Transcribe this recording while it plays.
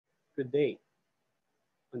Good day.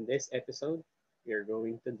 On this episode, we are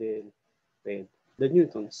going to deal with the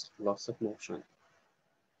Newton's laws of motion.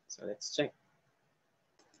 So let's check.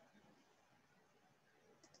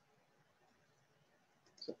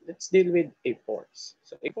 So let's deal with a force.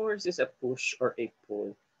 So a force is a push or a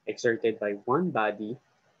pull exerted by one body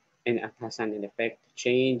and it has an effect to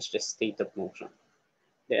change the state of motion.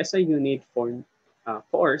 The SI unit for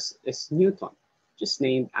force is Newton, just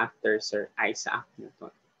named after Sir Isaac Newton.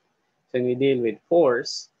 So when we deal with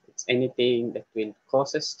force, it's anything that will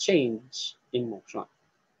causes change in motion.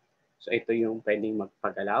 So ito yung pwedeng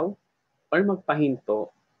magpagalaw or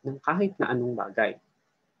magpahinto ng kahit na anong bagay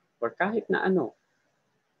or kahit na ano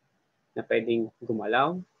na pwedeng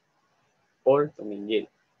gumalaw or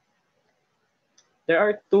tumigil. There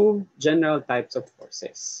are two general types of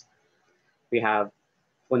forces. We have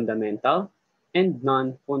fundamental and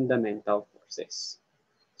non-fundamental forces.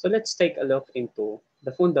 So let's take a look into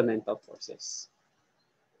the fundamental forces.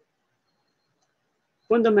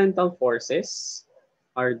 Fundamental forces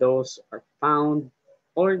are those are found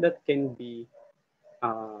or that can be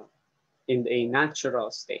in a natural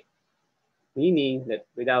state, meaning that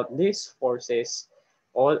without these forces,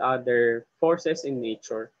 all other forces in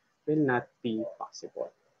nature will not be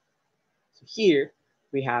possible. So here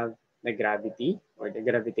we have the gravity or the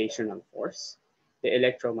gravitational force, the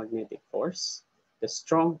electromagnetic force, the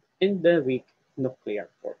strong and the weak nuclear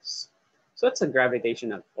force. So it's a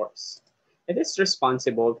gravitational force. It is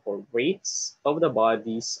responsible for weights of the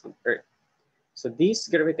bodies on Earth. So this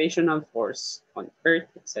gravitational force on Earth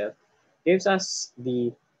itself gives us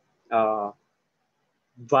the uh,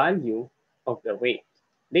 value of the weight.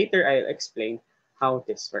 Later, I'll explain how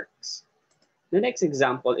this works. The next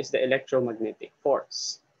example is the electromagnetic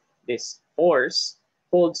force. This force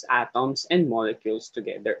holds atoms and molecules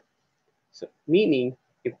together. So, meaning,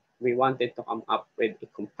 if we wanted to come up with a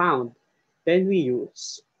compound, then we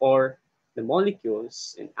use, or the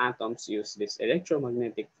molecules and atoms use this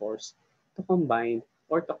electromagnetic force to combine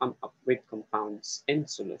or to come up with compounds and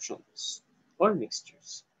solutions or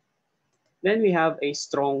mixtures. Then we have a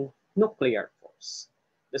strong nuclear force.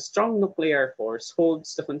 The strong nuclear force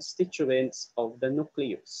holds the constituents of the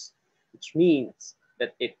nucleus, which means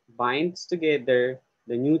that it binds together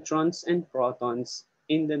the neutrons and protons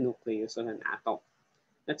in the nucleus of an atom.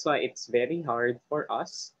 That's why it's very hard for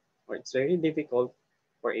us, or it's very difficult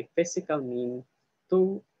for a physical mean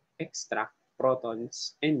to extract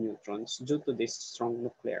protons and neutrons due to this strong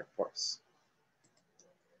nuclear force.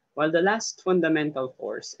 While the last fundamental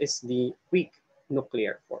force is the weak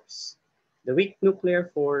nuclear force. The weak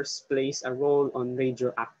nuclear force plays a role on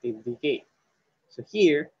radioactive decay. So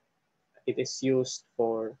here, it is used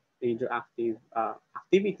for radioactive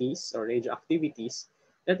activities or radioactivities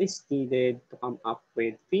that is needed to come up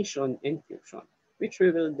with fission and fusion, which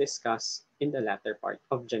we will discuss in the latter part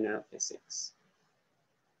of general physics.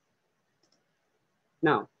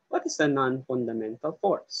 Now, what is the non-fundamental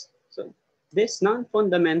force? So these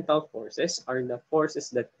non-fundamental forces are the forces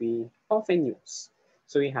that we often use.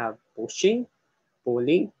 So we have pushing,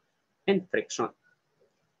 pulling, and friction.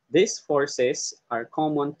 These forces are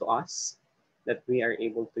common to us that we are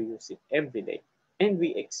able to use it every day and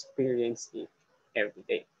we experience it every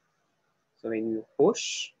day. So when you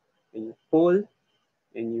push, when you pull,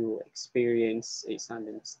 when you experience a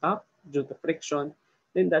sudden stop due to friction,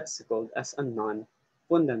 then that's called as a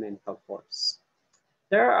non-fundamental force.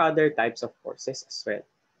 There are other types of forces as well.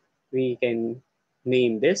 We can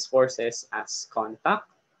name these forces as contact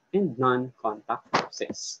and non-contact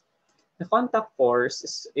forces. The contact force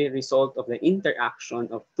is a result of the interaction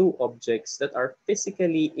of two objects that are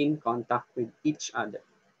physically in contact with each other,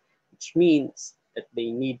 which means that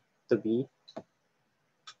they need to be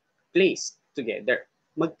placed together.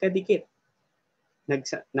 Magkadikit,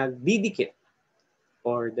 nagdidikit,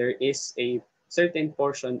 or there is a certain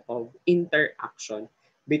portion of interaction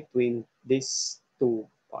between these two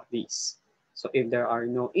bodies. So if there are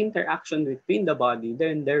no interaction between the body,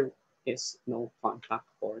 then there is no contact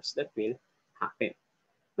force that will happen.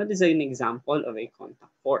 What is an example of a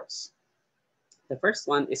contact force? The first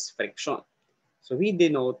one is friction. So we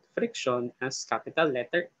denote friction as capital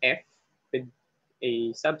letter F with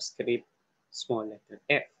a subscript small letter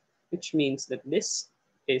f, which means that this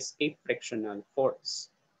is a frictional force.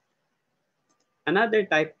 Another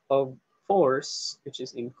type of force which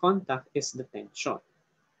is in contact is the tension,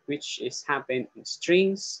 which is happen in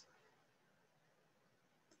strings.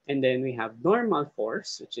 And then we have normal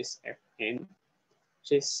force, which is Fn,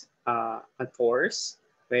 which is a force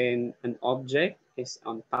when an object is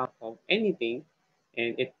on top of anything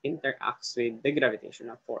and it interacts with the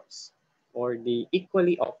gravitational force, or the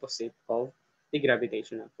equally opposite of the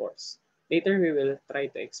gravitational force. Later, we will try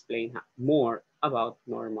to explain more about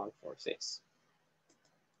normal forces.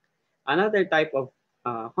 Another type of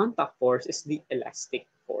contact force is the elastic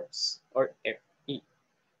force, or Fe.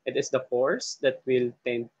 It is the force that will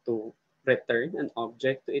tend to return an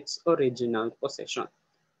object to its original position.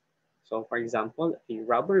 So for example, a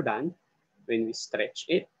rubber band, when we stretch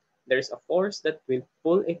it, there's a force that will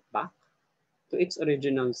pull it back to its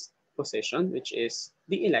original position, which is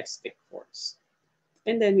the elastic force.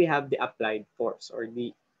 And then we have the applied force, or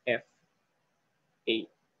the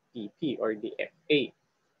FAPP, or the FA.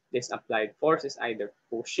 This applied force is either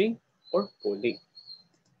pushing or pulling.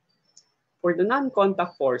 For the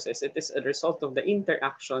non-contact forces, it is a result of the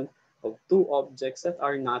interaction of two objects that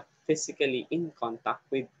are not physically in contact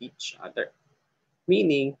with each other,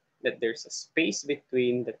 meaning that there's a space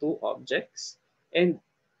between the two objects and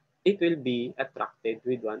it will be attracted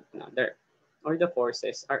with one another, or the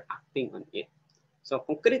forces are acting on it. So a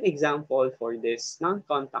concrete example for this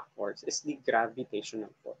non-contact force is the gravitational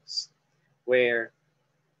force, where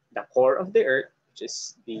the core of the Earth, which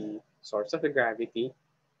is the source of the gravity,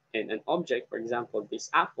 and an object, for example,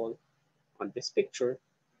 this apple on this picture,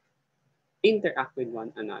 interact with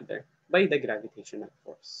one another by the gravitational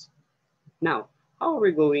force. Now, how are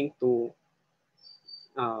we going to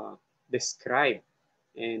describe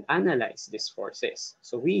and analyze these forces?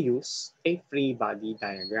 So we use a free body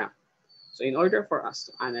diagram. So in order for us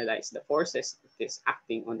to analyze the forces that is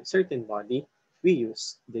acting on a certain body, we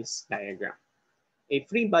use this diagram. A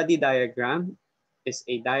free body diagram is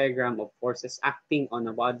a diagram of forces acting on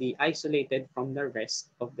a body isolated from the rest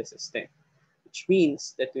of the system, which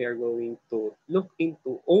means that we are going to look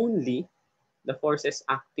into only the forces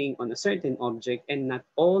acting on a certain object and not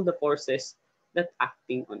all the forces that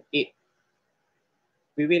acting on it.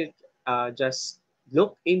 We will just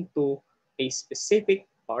look into a specific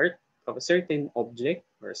part of a certain object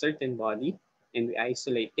or a certain body, and we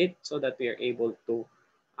isolate it so that we are able to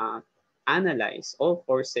uh, analyze all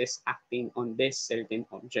forces acting on this certain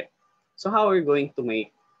object. So how are we going to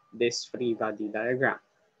make this free body diagram?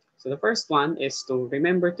 So the first one is to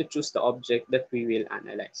remember to choose the object that we will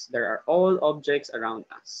analyze. There are all objects around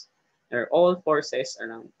us. There are all forces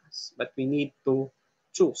around us, but we need to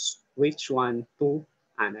choose which one to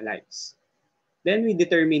analyze. Then we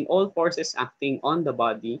determine all forces acting on the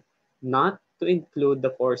body, not to include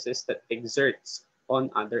the forces that exerts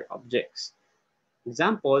on other objects.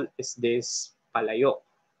 Example is this palayok.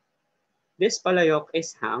 This palayok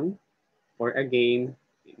is hung for a game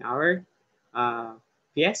in our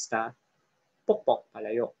fiesta, Pokpok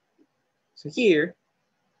Palayok. So here,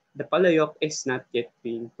 the palayok is not yet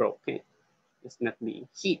being broken. It's not being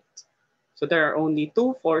hit. So there are only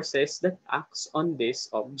two forces that acts on this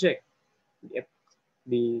object.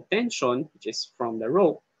 The tension, which is from the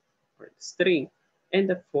rope or the string, and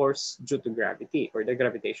the force due to gravity or the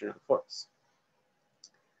gravitational force.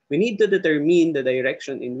 We need to determine the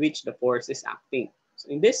direction in which the force is acting. So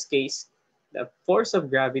in this case, the force of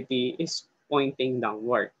gravity is pointing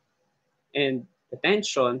downward and the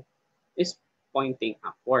tension is pointing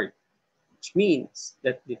upward, which means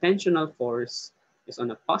that the tensional force is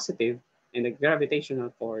on a positive and the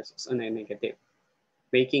gravitational force is on a negative,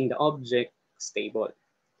 making the object stable.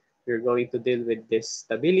 We're going to deal with this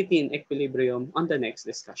stability and equilibrium on the next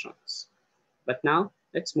discussions. But now,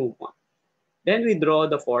 let's move on. Then we draw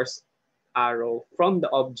the force arrow from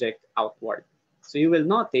the object outward. So you will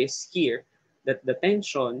notice here that the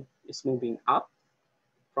tension is moving up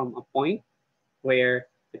from a point where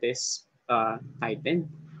it is tightened,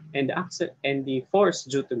 and the force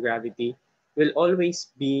due to gravity will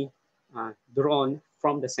always be drawn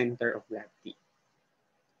from the center of gravity.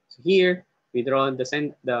 So here, we draw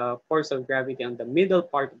the force of gravity on the middle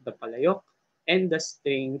part of the palayok and the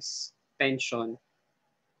string's tension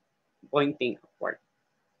pointing upward.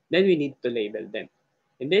 Then we need to label them.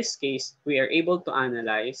 In this case, we are able to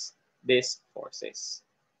analyze these forces.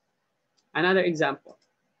 Another example.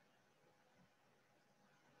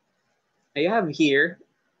 I have here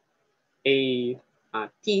a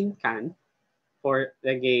tin can for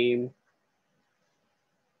the game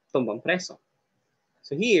Tumbang Preso.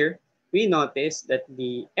 So here, we notice that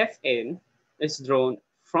the Fn is drawn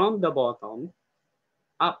from the bottom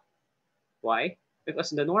up. Why?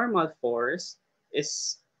 Because the normal force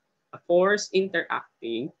is a force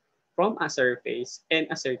interacting from a surface and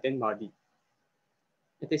a certain body.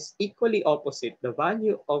 It is equally opposite. The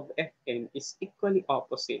value of Fn is equally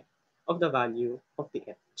opposite of the value of the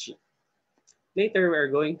Fg. Later,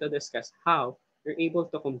 we're going to discuss how you're able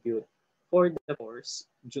to compute for the force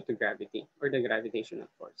due to gravity or the gravitational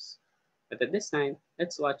force. But at this time,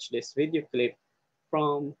 let's watch this video clip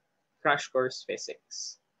from Crash Course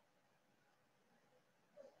Physics.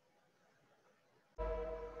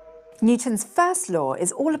 Newton's first law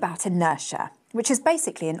is all about inertia, which is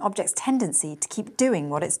basically an object's tendency to keep doing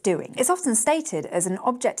what it's doing. It's often stated as an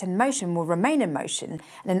object in motion will remain in motion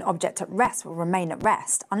and an object at rest will remain at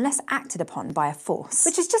rest unless acted upon by a force.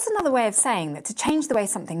 Which is just another way of saying that to change the way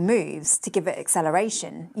something moves, to give it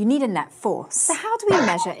acceleration, you need a net force. So how do we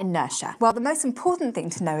measure inertia? Well, the most important thing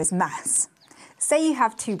to know is mass. Say you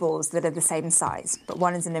have two balls that are the same size, but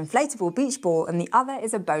one is an inflatable beach ball and the other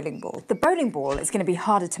is a bowling ball. The bowling ball is going to be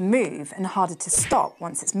harder to move and harder to stop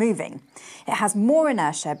once it's moving. It has more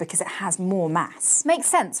inertia because it has more mass. Makes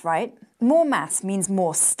sense, right? More mass means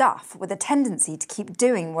more stuff with a tendency to keep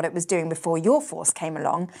doing what it was doing before your force came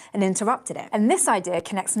along and interrupted it. And this idea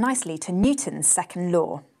connects nicely to Newton's second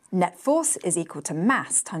law. Net force is equal to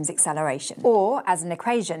mass times acceleration. Or, as an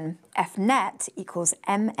equation, F net equals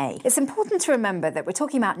ma. It's important to remember that we're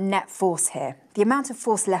talking about net force here, the amount of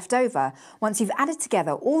force left over once you've added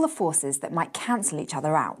together all the forces that might cancel each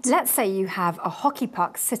other out. Let's say you have a hockey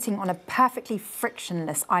puck sitting on a perfectly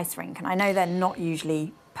frictionless ice rink, and I know they're not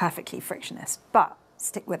usually perfectly frictionless, but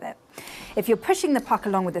stick with it. If you're pushing the puck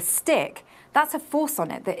along with a stick, that's a force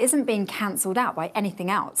on it that isn't being cancelled out by anything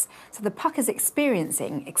else, so the puck is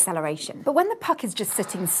experiencing acceleration. But when the puck is just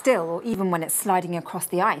sitting still, or even when it's sliding across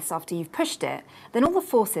the ice after you've pushed it, then all the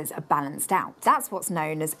forces are balanced out. That's what's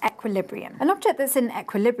known as equilibrium. An object that's in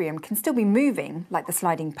equilibrium can still be moving, like the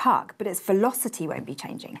sliding puck, but its velocity won't be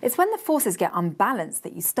changing. It's when the forces get unbalanced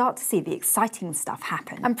that you start to see the exciting stuff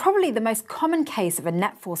happen. And probably the most common case of a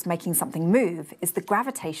net force making something move is the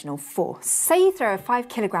gravitational force. Say you throw a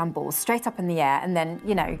 5-kilogram ball straight up in the air and then,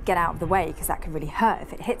 get out of the way because that could really hurt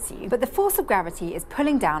if it hits you. But the force of gravity is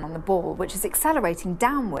pulling down on the ball, which is accelerating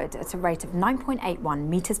downward at a rate of 9.81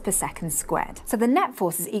 meters per second squared. So the net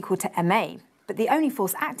force is equal to ma. But the only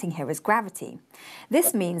force acting here is gravity.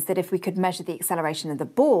 This means that if we could measure the acceleration of the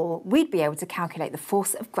ball, we'd be able to calculate the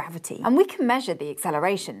force of gravity. And we can measure the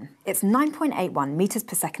acceleration. It's 9.81 meters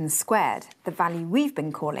per second squared, the value we've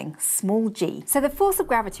been calling small g. So the force of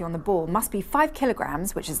gravity on the ball must be 5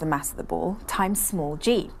 kilograms, which is the mass of the ball, times small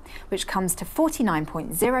g, which comes to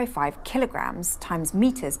 49.05 kilograms times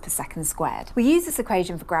meters per second squared. We use this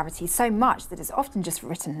equation for gravity so much that it's often just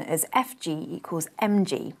written as Fg equals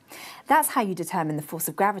mg. That's how you determine the force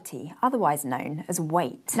of gravity, otherwise known as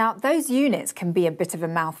weight. Now, those units can be a bit of a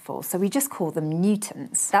mouthful, so we just call them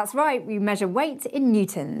newtons. That's right, we measure weight in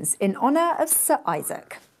newtons in honour of Sir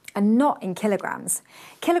Isaac, and not in kilograms.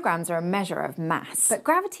 Kilograms are a measure of mass. But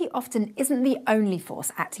gravity often isn't the only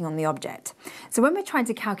force acting on the object. So when we're trying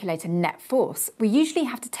to calculate a net force, we usually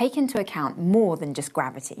have to take into account more than just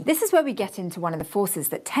gravity. This is where we get into one of the forces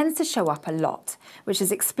that tends to show up a lot, which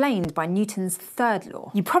is explained by Newton's third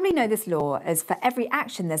law. You probably know this law as for every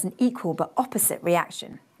action there's an equal but opposite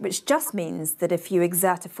reaction, which just means that if you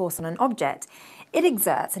exert a force on an object, it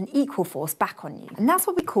exerts an equal force back on you. And that's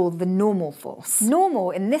what we call the normal force.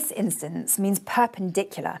 Normal in this instance means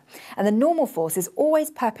perpendicular, and the normal force is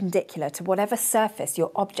always perpendicular to whatever surface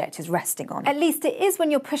your object is resting on. At least it is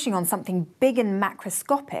when you're pushing on something big and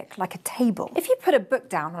macroscopic, like a table. If you put a book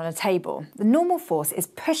down on a table, the normal force is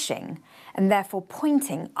pushing and therefore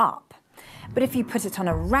pointing up. But if you put it on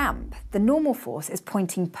a ramp, the normal force is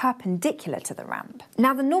pointing perpendicular to the ramp.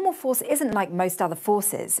 Now, the normal force isn't like most other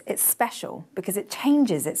forces, it's special because it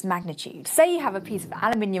changes its magnitude. Say you have a piece of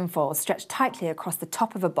aluminium foil stretched tightly across the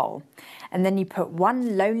top of a bowl, and then you put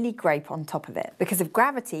one lonely grape on top of it. Because of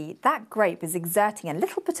gravity, that grape is exerting a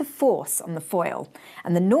little bit of force on the foil,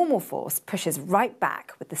 and the normal force pushes right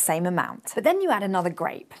back with the same amount. But then you add another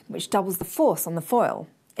grape, which doubles the force on the foil.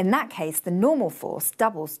 In that case, the normal force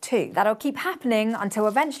doubles too. That'll keep happening until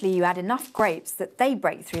eventually you add enough grapes that they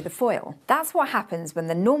break through the foil. That's what happens when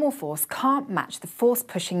the normal force can't match the force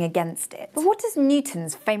pushing against it. But what does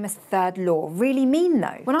Newton's famous third law really mean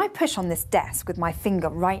though? When I push on this desk with my finger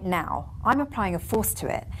right now, I'm applying a force to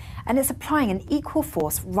it, and it's applying an equal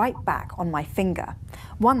force right back on my finger,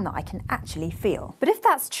 one that I can actually feel. But if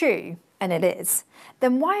that's true, and it is,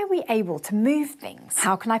 then why are we able to move things?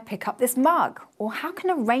 How can I pick up this mug? Or how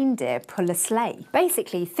can a reindeer pull a sleigh?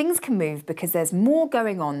 Basically, things can move because there's more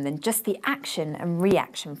going on than just the action and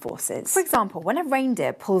reaction forces. For example, when a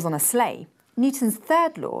reindeer pulls on a sleigh, Newton's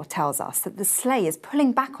third law tells us that the sleigh is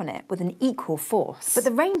pulling back on it with an equal force. But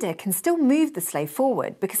the reindeer can still move the sleigh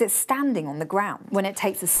forward because it's standing on the ground. When it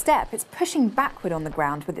takes a step, it's pushing backward on the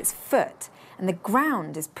ground with its foot, and the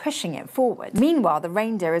ground is pushing it forward. Meanwhile, the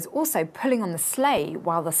reindeer is also pulling on the sleigh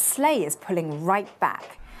while the sleigh is pulling right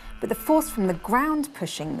back. But the force from the ground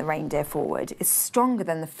pushing the reindeer forward is stronger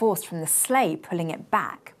than the force from the sleigh pulling it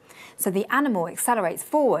back. So the animal accelerates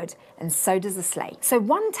forward, and so does the sleigh. So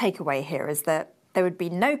one takeaway here is that there would be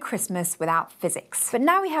no Christmas without physics. But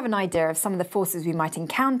now we have an idea of some of the forces we might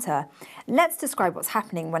encounter, let's describe what's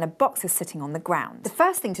happening when a box is sitting on the ground. The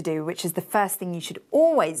first thing to do, which is the first thing you should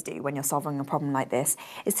always do when you're solving a problem like this,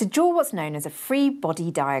 is to draw what's known as a free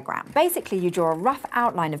body diagram. Basically, you draw a rough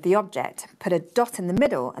outline of the object, put a dot in the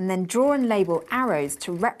middle, and then draw and label arrows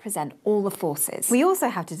to represent all the forces. We also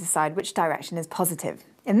have to decide which direction is positive.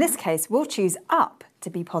 In this case, we'll choose up to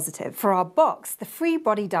be positive. For our box, the free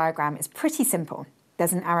body diagram is pretty simple.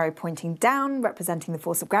 There's an arrow pointing down, representing the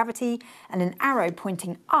force of gravity, and an arrow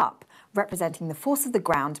pointing up, representing the force of the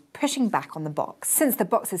ground pushing back on the box. Since the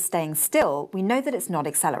box is staying still, we know that it's not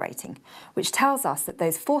accelerating, which tells us that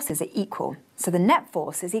those forces are equal. So the net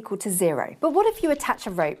force is equal to 0. But what if you attach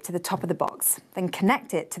a rope to the top of the box, then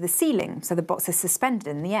connect it to the ceiling so the box is suspended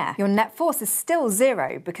in the air? Your net force is still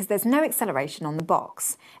 0 because there's no acceleration on the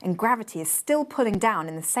box, and gravity is still pulling down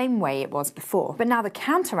in the same way it was before. But now the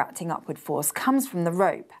counteracting upward force comes from the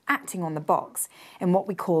rope acting on the box in what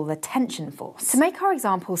we call the tension force. To make our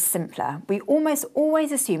examples simpler, we almost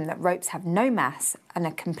always assume that ropes have no mass and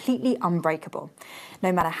are completely unbreakable.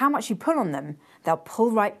 No matter how much you pull on them, they'll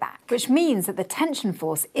pull right back, which means that the tension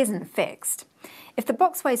force isn't fixed. If the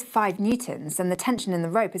box weighs 5 newtons, then the tension in the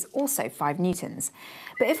rope is also 5 newtons.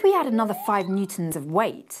 But if we add another 5 newtons of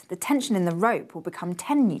weight, the tension in the rope will become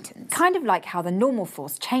 10 newtons. Kind of like how the normal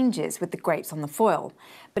force changes with the grapes on the foil.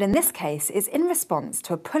 But in this case, it's in response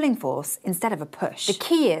to a pulling force instead of a push. The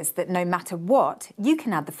key is that no matter what, you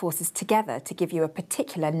can add the forces together to give you a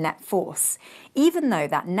particular net force, even though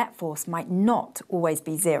that net force might not always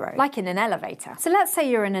be 0, like in an elevator. So let's say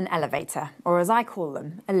you're in an elevator, or as I call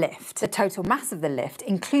them, a lift. The total mass of the lift,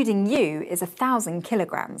 including you, is 1,000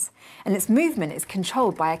 kilograms, and its movement is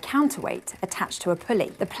controlled by a counterweight attached to a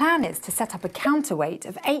pulley. The plan is to set up a counterweight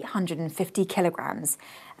of 850 kilograms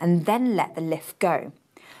and then let the lift go.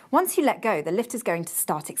 Once you let go, the lift is going to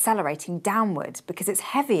start accelerating downward because it's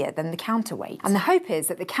heavier than the counterweight. And the hope is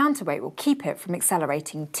that the counterweight will keep it from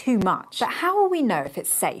accelerating too much. But how will we know if it's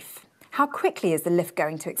safe? How quickly is the lift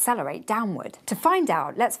going to accelerate downward? To find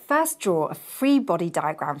out, let's first draw a free body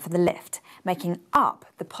diagram for the lift, making up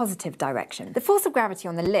the positive direction. The force of gravity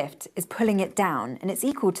on the lift is pulling it down, and it's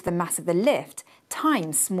equal to the mass of the lift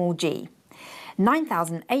times small g.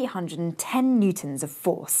 9,810 newtons of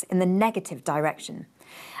force in the negative direction.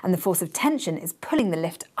 And the force of tension is pulling the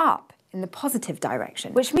lift up in the positive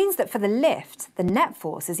direction, which means that for the lift, the net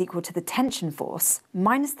force is equal to the tension force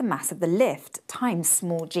minus the mass of the lift times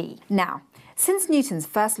small g. Now, since Newton's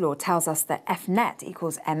first law tells us that F net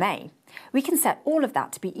equals ma, we can set all of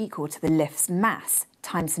that to be equal to the lift's mass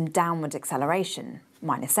times some downward acceleration,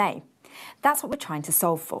 minus a. That's what we're trying to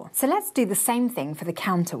solve for. So let's do the same thing for the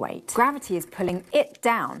counterweight. Gravity is pulling it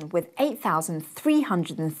down with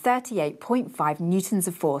 8,338.5 newtons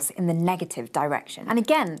of force in the negative direction. And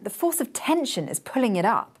again, the force of tension is pulling it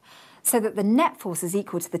up, so that the net force is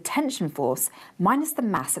equal to the tension force minus the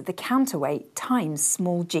mass of the counterweight times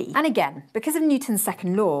small g. And again, because of Newton's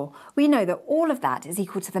second law, we know that all of that is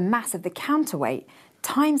equal to the mass of the counterweight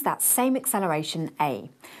times that same acceleration a,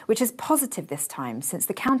 which is positive this time since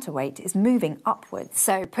the counterweight is moving upwards.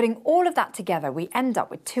 So putting all of that together, we end up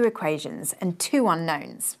with 2 equations and 2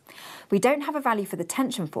 unknowns. We don't have a value for the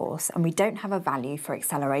tension force and we don't have a value for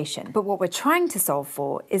acceleration. But what we're trying to solve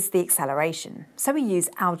for is the acceleration. So we use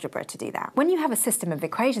algebra to do that. When you have a system of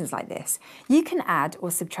equations like this, you can add or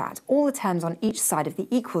subtract all the terms on each side of the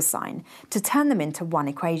equal sign to turn them into one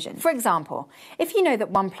equation. For example, if you know that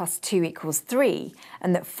 1 plus 2 equals 3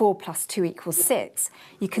 and that 4 plus 2 equals 6,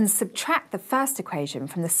 you can subtract the first equation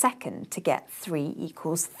from the second to get 3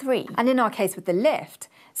 equals 3. And in our case with the lift,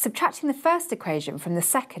 subtracting the first equation from the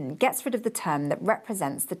second gets rid of the term that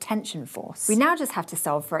represents the tension force. We now just have to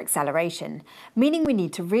solve for acceleration, meaning we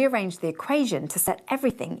need to rearrange the equation to set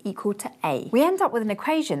everything equal to a. We end up with an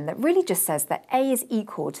equation that really just says that a is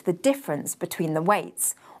equal to the difference between the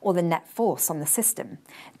weights, or the net force on the system,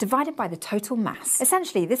 divided by the total mass.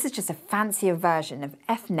 Essentially, this is just a fancier version of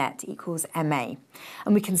F net equals ma,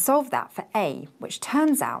 and we can solve that for a, which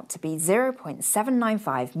turns out to be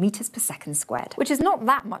 0.795 meters per second squared, which is not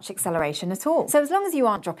that much acceleration at all. So as long as you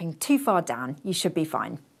aren't dropping too far down, you should be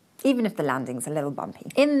fine, even if the landing's a little bumpy.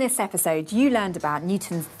 In this episode, you learned about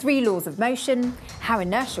Newton's 3 laws of motion, how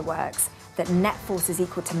inertia works, that net force is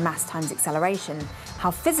equal to mass times acceleration, how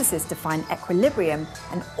physicists define equilibrium,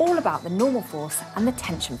 and all about the normal force and the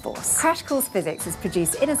tension force. Crash Course Physics is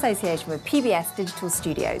produced in association with PBS Digital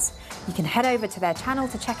Studios. You can head over to their channel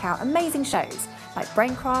to check out amazing shows like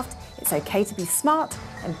Braincraft, It's Okay to Be Smart,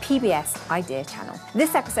 and PBS Idea Channel.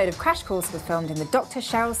 This episode of Crash Course was filmed in the Dr.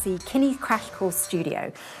 Cheryl C. Kinney Crash Course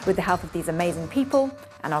studio with the help of these amazing people,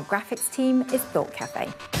 and our graphics team is Thought Cafe.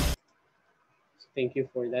 Thank you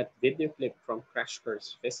for that video clip from Crash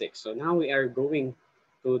Course Physics. So now we are going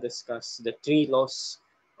to discuss the 3 laws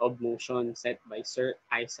of motion set by Sir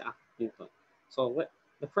Isaac Newton. So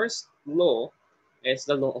the first law is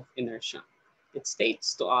the law of inertia. It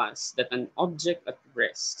states to us that an object at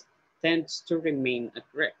rest tends to remain at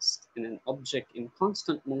rest, and an object in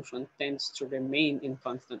constant motion tends to remain in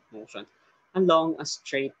constant motion along a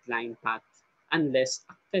straight line path unless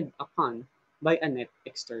acted upon by a net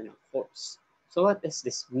external force. So what does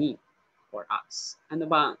this mean for us? Ano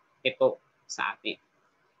ba ito sa atin?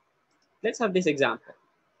 Let's have this example.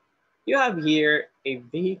 You have here a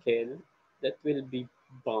vehicle that will be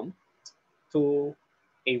bumped to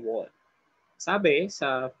a wall. Sabi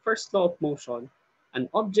sa first law of motion, an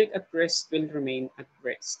object at rest will remain at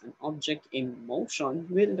rest. An object in motion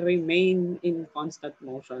will remain in constant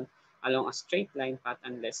motion along a straight line path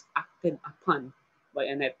unless acted upon by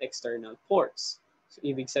a net external force. So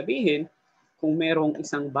ibig sabihin, kung merong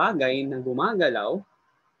isang bagay na gumagalaw,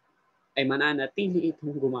 ay mananatili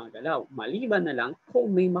itong gumagalaw. Maliban na lang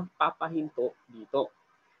kung may magpapahinto dito.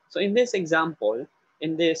 So in this example,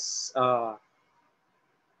 in this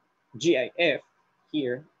GIF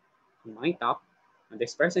here, in my top, on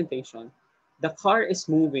this presentation, the car is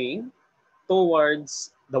moving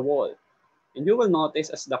towards the wall. And you will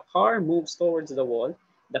notice as the car moves towards the wall,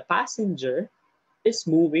 the passenger is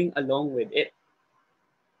moving along with it.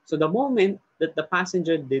 So the moment that the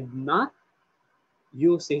passenger did not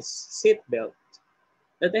use his seatbelt,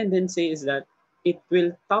 the tendency is that it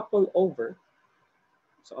will topple over.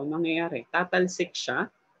 So ang nangyayari, tatalsik siya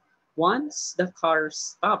once the car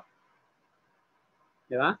stops.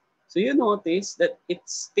 Di ba? So you notice that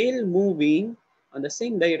it's still moving on the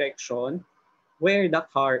same direction where the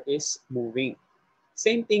car is moving.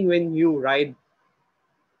 Same thing when you ride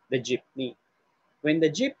the jeepney. When the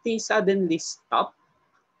jeepney suddenly stops,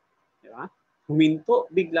 di ba? Huminto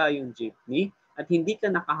bigla yung jeepney at hindi ka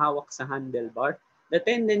nakahawak sa handlebar, the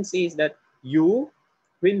tendency is that you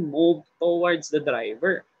will move towards the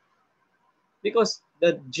driver. Because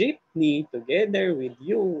the jeepney together with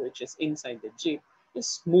you, which is inside the jeep,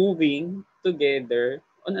 is moving together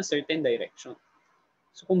on a certain direction.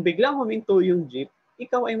 So kung biglang huminto yung jeep,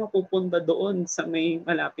 ikaw ay mapupunta doon sa may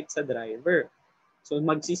malapit sa driver. So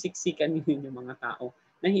magsisiksikan yun yung mga tao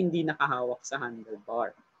na hindi nakahawak sa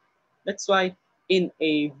handlebar. That's why in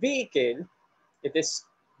a vehicle, it is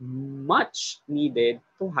much needed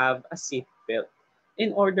to have a seat belt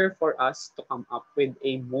in order for us to come up with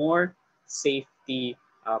a more safety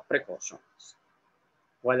precautions.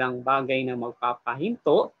 Walang bagay na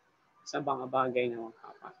magpapahinto sa mga bagay na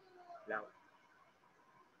magpapalaw.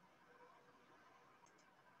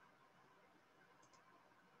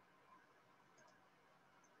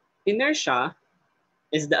 Inertia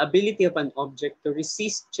is the ability of an object to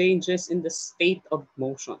resist changes in the state of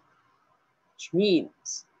motion, which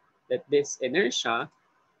means that this inertia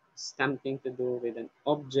is something to do with an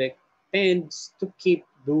object tends to keep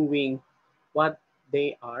doing what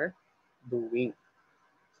they are doing.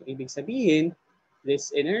 So, ibig sabihin,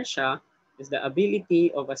 this inertia is the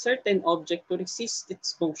ability of a certain object to resist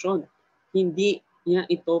its motion. Hindi niya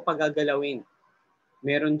ito pagagalawin.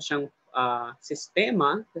 Meron siyang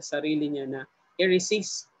sistema sa sarili niya na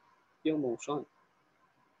i-resist yung motion.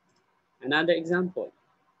 Another example.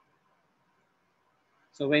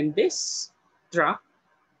 So when this truck,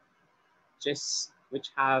 which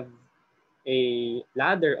have a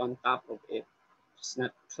ladder on top of it, just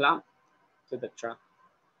not clamped to the truck,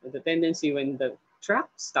 the tendency when the truck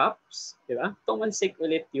stops, di ba? Tumalsik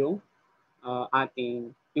ulit yung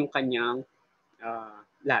yung kanyang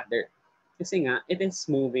ladder. Kasi nga, it is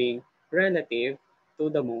moving relative to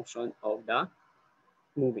the motion of the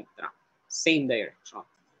moving truck. Same direction.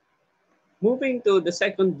 Moving to the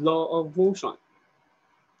second law of motion.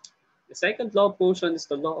 The second law of motion is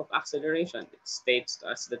the law of acceleration. It states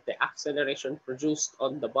to us that the acceleration produced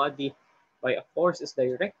on the body by a force is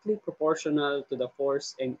directly proportional to the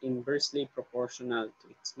force and inversely proportional to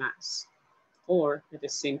its mass. Or it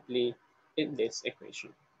is simply in this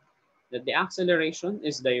equation, that the acceleration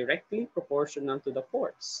is directly proportional to the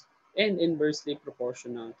force and inversely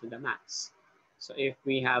proportional to the mass. So if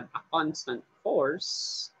we have a constant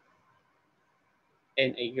force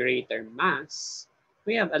and a greater mass,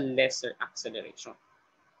 we have a lesser acceleration.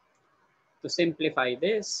 To simplify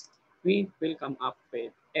this, we will come up with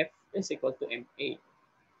F is equal to ma,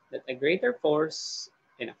 that a greater force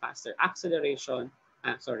and a faster acceleration,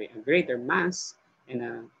 a greater mass and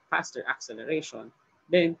a faster acceleration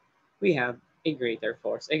then we have a greater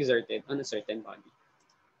force exerted on a certain body.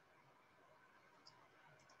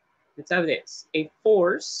 Let's have this. A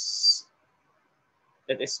force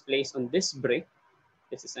that is placed on this brick,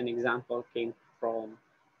 this is an example, came from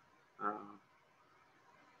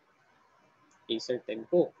a certain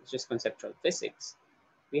book, which is conceptual physics.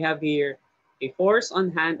 We have here a force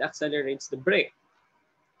on hand accelerates the brick.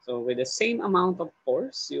 So with the same amount of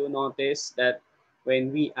force, you notice that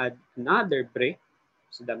when we add another brick,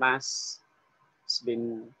 so the mass has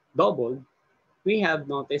been doubled, we have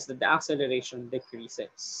noticed that the acceleration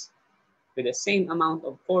decreases. With the same amount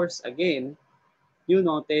of force again, you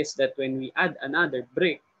notice that when we add another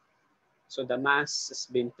brick, so the mass has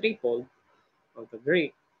been tripled of the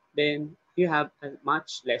brick, then you have a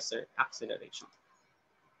much lesser acceleration.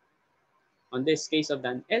 On this case of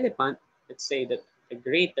an elephant, let's say that the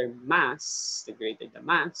greater mass, the greater the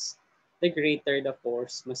mass, the greater the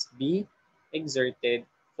force must be exerted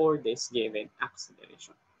for this given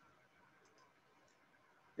acceleration.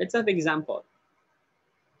 Let's have example.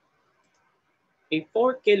 A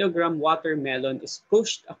 4-kilogram watermelon is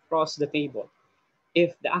pushed across the table.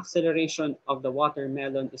 If the acceleration of the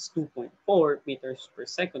watermelon is 2.4 meters per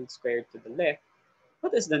second squared to the left,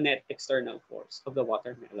 what is the net external force of the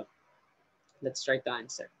watermelon? Let's try to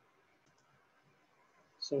answer.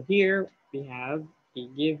 So here we have a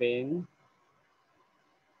given,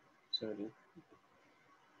 So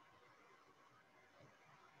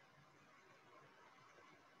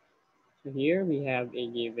here we have a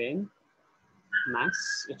given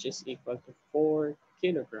mass, which is equal to 4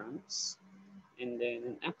 kilograms, and then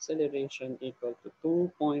an acceleration equal to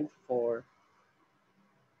 2.4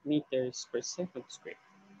 meters per second squared.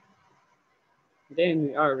 Then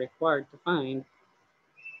we are required to find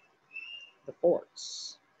the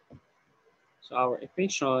force. So our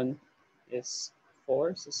equation is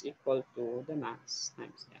force is equal to the mass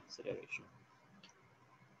times the acceleration.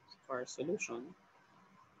 So for our solution,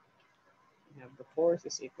 we have the force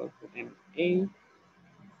is equal to MA.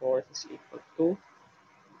 Force is equal to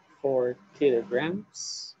 4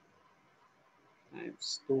 kilograms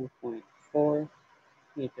times 2.4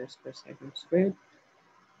 meters per second squared.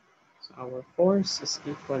 So our force is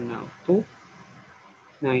equal now to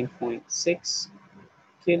 9.6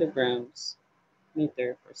 kilograms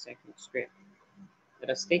meter per second squared. Let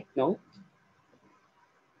us take note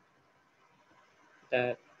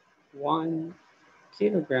that 1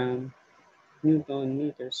 kilogram Newton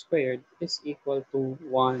meter squared is equal to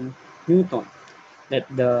 1 Newton. That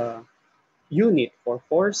the unit for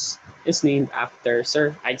force is named after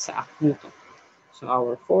Sir Isaac Newton. So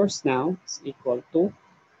our force now is equal to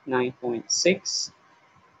 9.6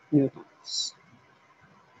 newtons.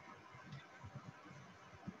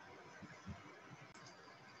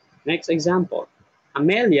 Next example.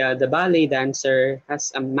 Amelia, the ballet dancer,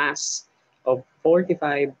 has a mass of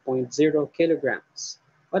 45.0 kilograms.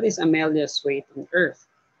 What is Amelia's weight on Earth?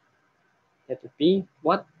 Let it be,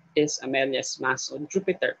 what is Amelia's mass on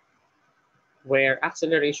Jupiter, where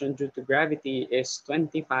acceleration due to gravity is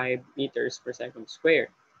 25 meters per second squared?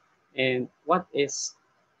 And what is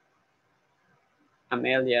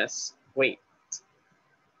Amelia's weight?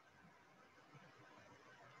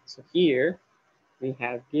 So here we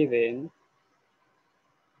have given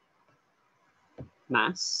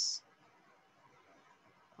mass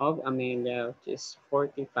of Amelia, which is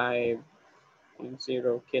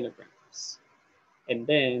 45.0 kilograms. And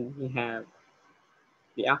then we have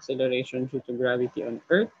the acceleration due to gravity on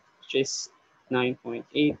Earth, which is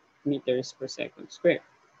 9.8 meters per second squared.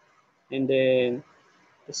 And then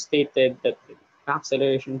it's stated that the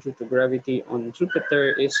acceleration due to gravity on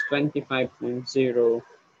Jupiter is 25.0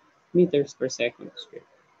 meters per second squared.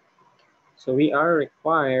 So we are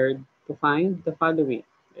required to find the following.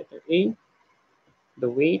 Letter A, the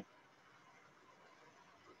weight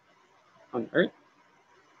on Earth.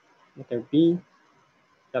 Letter B,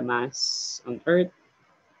 the mass on Earth.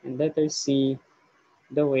 And letter C,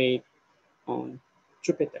 the weight on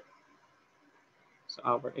Jupiter. So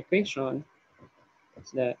our equation is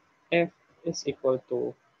that F is equal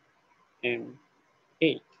to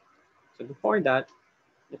ma. So before that,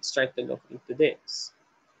 let's try to look into this.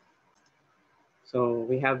 So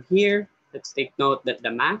we have here, let's take note that the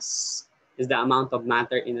mass is the amount of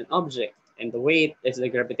matter in an object, and the weight is the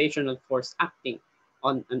gravitational force acting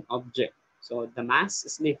on an object. So the mass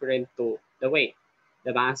is different to the weight.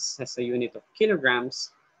 The mass has a unit of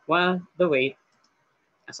kilograms, while the weight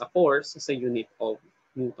as a force is a unit of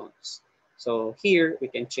newtons. So here we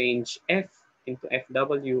can change F into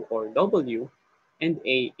FW or W and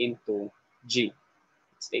A into G.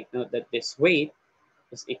 Let's take note that this weight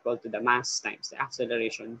is equal to the mass times the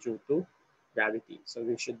acceleration due to gravity. So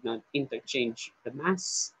we should not interchange the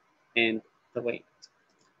mass and the weight.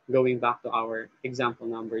 Going back to our example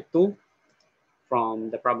number 2 from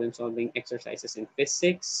the problem solving exercises in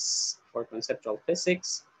physics for conceptual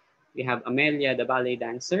physics, we have Amelia, the ballet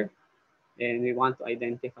dancer, and we want to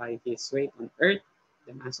identify his weight on Earth,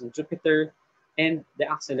 the mass on Jupiter, and the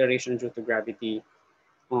acceleration due to gravity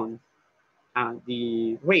on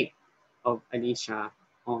the weight of Alicia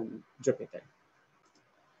on Jupiter.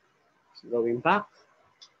 So going back,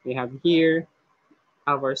 we have here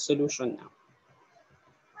our solution now.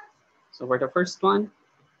 So for the first one,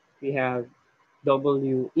 we have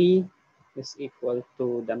WE is equal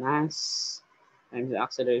to the mass times the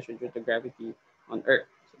acceleration due to gravity on Earth.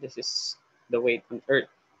 So this is the weight on Earth.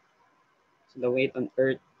 So the weight on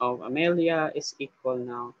Earth of Amelia is equal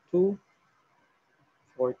now to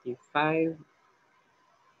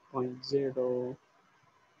 45.0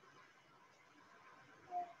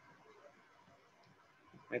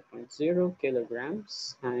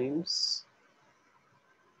 kilograms times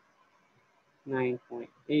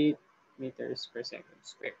 9.8 meters per second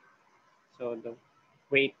squared. So the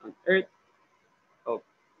weight on Earth of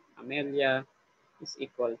Amelia is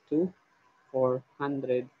equal to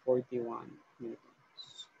 441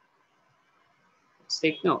 newtons. Let's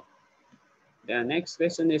take note. The next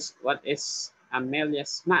question is, what is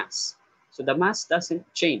Amelia's mass? So the mass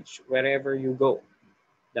doesn't change wherever you go.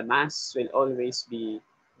 The mass will always be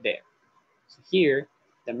there. So here,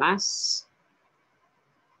 the mass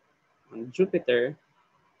on Jupiter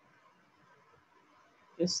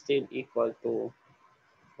is still equal to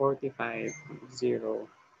 45.0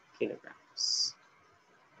 kilograms.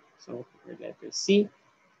 So for letter C,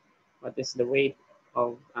 what is the weight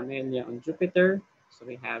of Amelia on Jupiter? So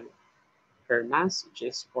we have her mass, which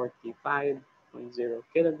is 45.0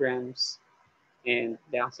 kilograms, and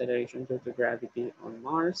the acceleration due to gravity on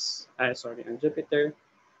on Jupiter,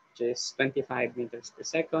 which is 25 meters per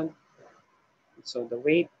second. So the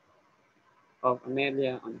weight of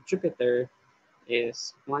Amelia on Jupiter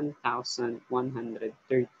is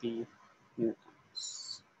 1,130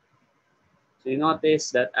 newtons. So you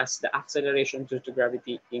notice that as the acceleration due to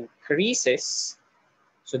gravity increases,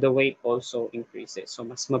 so the weight also increases. So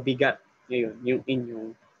mas mabigat ngayon yung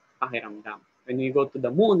inyong pakiramdam. When you go to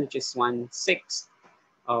the moon, which is 1/6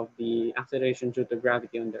 of the acceleration due to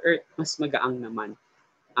gravity on the Earth, mas magaang naman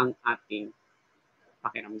ang ating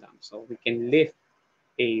pakiramdam. So we can lift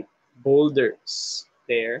a boulders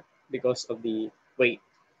there because of the weight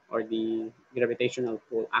or the gravitational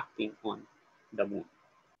pull acting on the moon.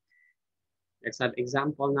 Let's have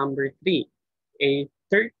example number 3. A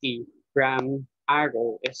 30-gram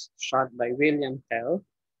arrow is shot by William Tell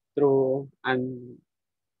through an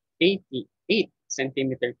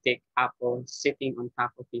 88-centimeter thick apple sitting on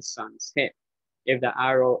top of his son's head. If the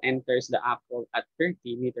arrow enters the apple at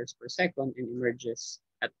 30 meters per second and emerges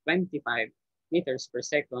at 25 meters per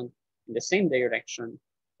second in the same direction,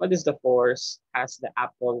 what is the force has the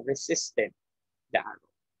apple resisted the arrow?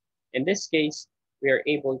 In this case, we are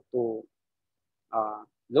able to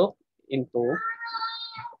look into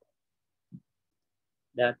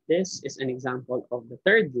that this is an example of the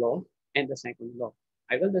third law and the second law.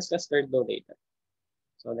 I will discuss third law later.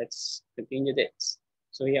 So let's continue this.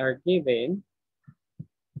 So we are given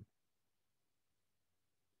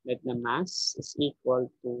that the mass is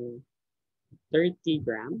equal to 30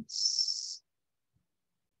 grams.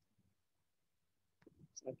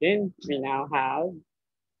 So again, we now have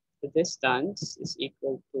the distance is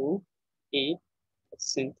equal to 8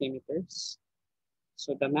 centimeters.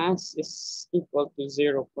 So the mass is equal to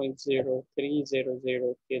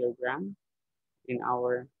 0.0300 kilogram. In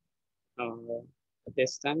our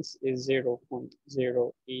distance is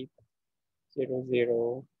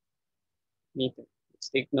 0.0800 meter. Let's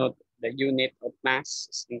take note, the unit of mass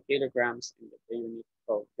is in kilograms and the unit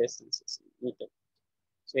of distance is in meter.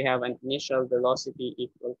 So we have an initial velocity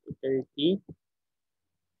equal to 30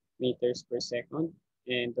 meters per second,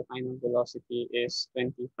 and the final velocity is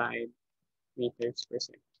 25 meters per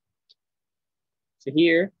second. So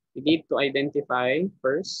here, we need to identify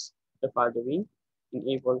first the following,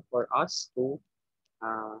 enable for us to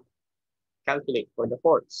calculate for the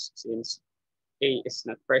force since A is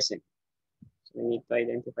not present. So we need to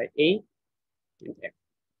identify A and F.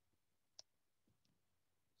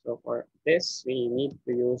 So for this, we need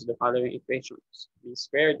to use the following equations. B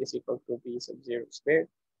squared is equal to B sub 0 squared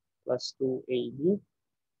plus 2AB,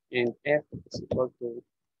 and F is equal to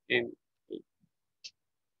MA.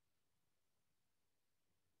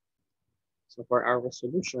 So for our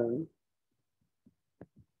solution,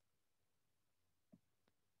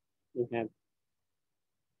 we have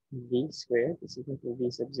V squared is equal to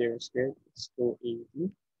V sub 0 squared. It's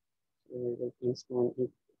 280. So we're writing is 1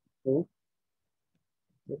 equal to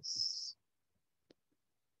this.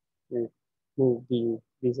 We move the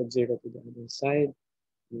V sub 0 to the other side.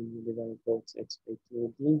 And we divide both sides by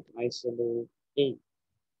 2D to isolate A.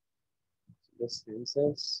 So this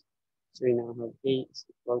cancels. So we now have A is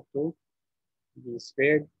equal to V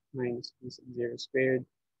squared minus V sub 0 squared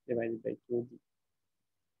divided by 2D.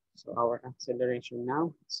 So our acceleration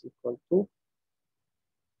now is equal to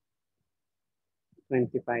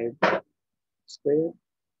 25 squared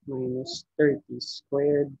minus 30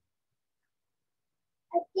 squared.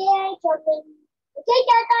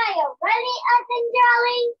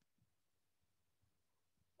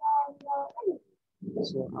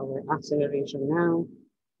 So our acceleration now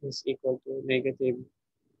is equal to negative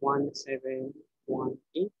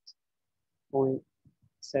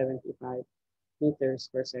 1718.75 meters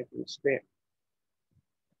per second squared.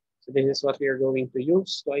 So this is what we are going to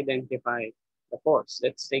use to identify the force.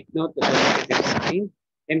 Let's take note that the negative sign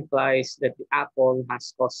implies that the apple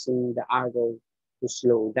has causing the arrow to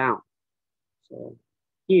slow down. So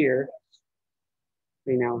here,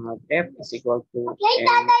 we now have F is equal to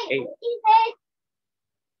NA.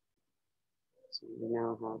 So we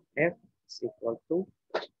now have F is equal to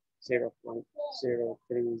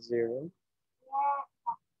 0.030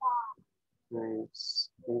 times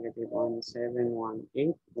negative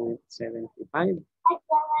 1718.75.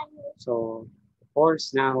 So the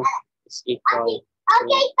force now is equal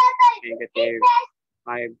to negative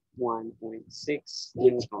 51.6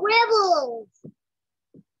 newtons.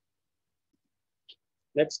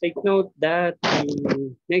 Let's take note that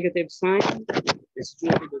the negative sign is due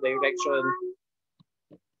to the direction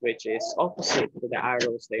which is opposite to the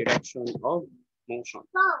arrow's direction of motion.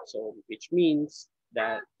 So which means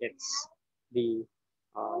that it's the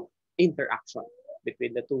interaction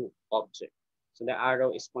between the two objects. So the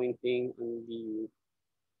arrow is pointing on the,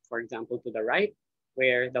 for example, to the right,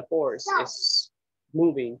 where the force is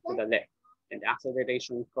moving to the left, and the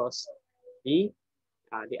acceleration causes the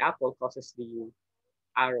apple causes the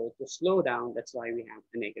arrow to slow down. That's why we have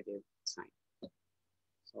a negative sign.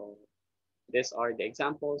 So these are the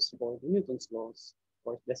examples for the Newton's laws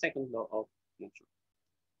for the second law of motion.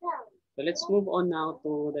 So let's move on now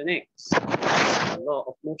to the next law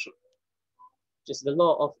of motion, which is the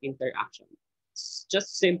law of interaction. It's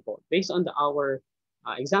just simple. Based on our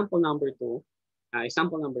example number 3,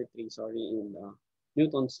 in the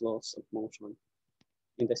Newton's laws of motion,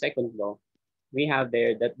 in the second law, we have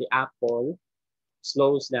there that the apple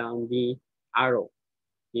slows down the arrow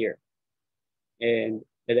here. And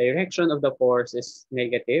the direction of the force is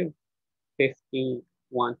negative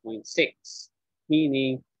 51.6,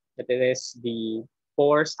 meaning that it is the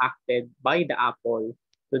force acted by the apple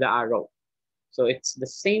to the arrow. So it's the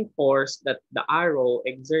same force that the arrow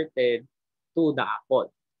exerted to the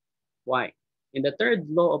apple. Why? In the third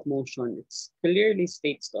law of motion, it clearly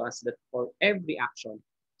states to us that for every action,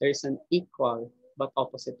 there is an equal but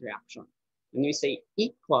opposite reaction. When we say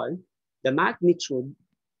equal, the magnitude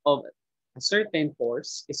of a certain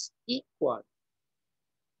force is equal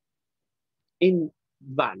in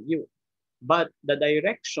value, but the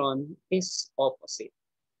direction is opposite.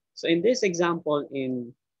 So in this example,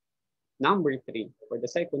 in number 3, for the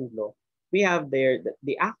second law, we have there that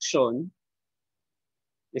the action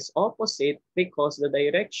is opposite because the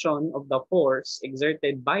direction of the force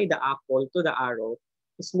exerted by the apple to the arrow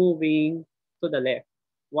is moving to the left,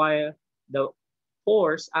 while the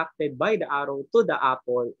force acted by the arrow to the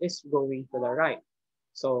apple is going to the right.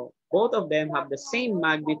 So both of them have the same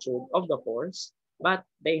magnitude of the force, but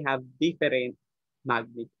they have different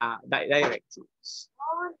directions.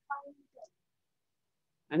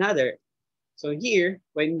 Another, so here,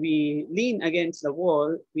 when we lean against the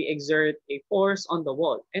wall, we exert a force on the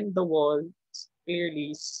wall, and the wall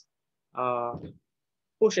clearly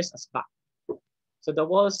pushes us back. So the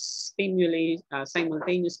wall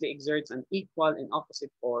simultaneously exerts an equal and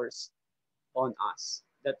opposite force on us.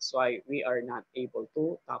 That's why we are not able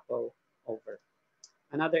to topple over.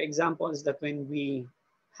 Another example is that when we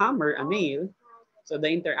hammer a nail, so the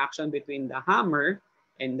interaction between the hammer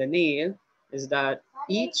and the nail is that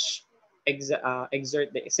each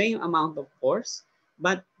exert the same amount of force,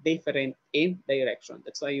 but different in direction.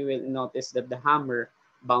 That's why you will notice that the hammer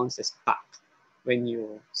bounces back when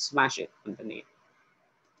you smash it on the nail.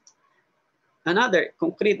 Another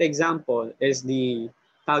concrete example is the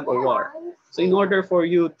tug of war. So in order for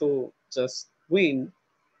you to just win,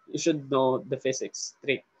 you should know the physics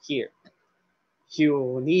trick here.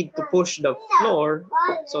 You need to push the floor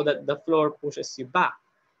so that the floor pushes you back.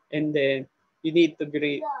 And then you need to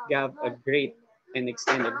have a great and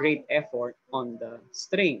extend a great effort on the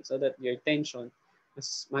string so that your tension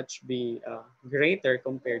must much be greater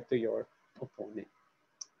compared to your opponent.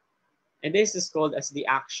 And this is called as the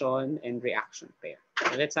action and reaction pair.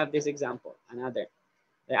 So let's have this example, another.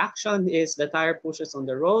 The action is the tire pushes on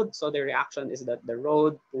the road, so the reaction is that the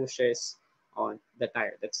road pushes on the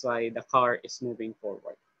tire. That's why the car is moving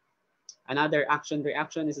forward. Another action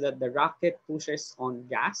reaction is that the rocket pushes on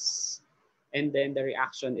gas, and then the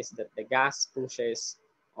reaction is that the gas pushes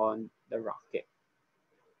on the rocket.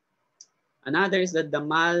 Another is that the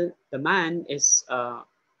man is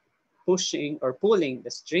pushing or pulling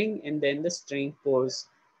the string, and then the string pulls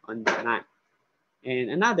on the man. And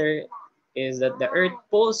another is that the earth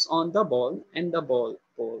pulls on the ball, and the ball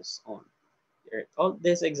pulls on the earth. All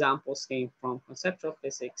these examples came from conceptual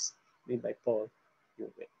physics made by Paul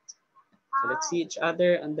Hewitt. So let's see each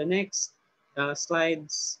other on the next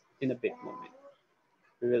slides in a bit moment.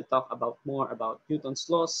 We will talk about more about Newton's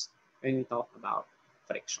laws when we talk about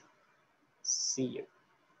friction. See you.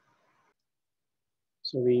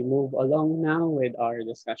 So we move along now with our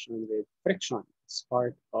discussion with friction as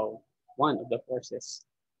part of one of the forces,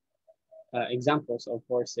 examples of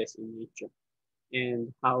forces in nature,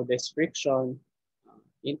 and how this friction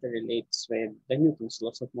interrelates with the Newton's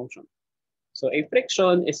laws of motion. So a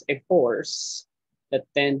friction is a force that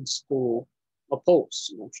tends to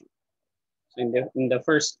oppose motion. So in the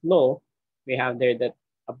first law, we have there that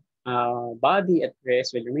a body at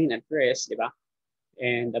rest will remain at rest, diba?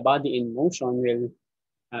 And the body in motion will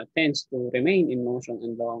tends to remain in motion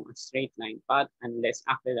along a straight line path unless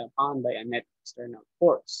acted upon by a net external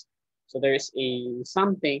force. So there's a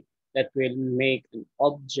something that will make an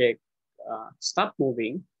object stop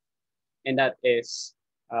moving, and that is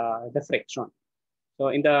the friction. So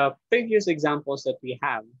in the previous examples that we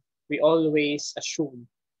have, we always assume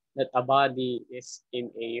that a body is in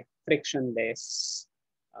a frictionless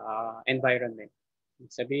environment.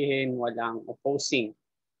 Sabihin, walang opposing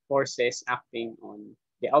forces acting on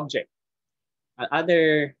the object.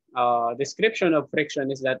 Other description of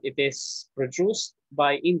friction is that it is produced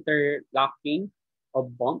by interlocking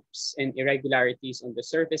of bumps and irregularities on the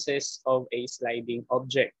surfaces of a sliding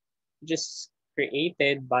object, which is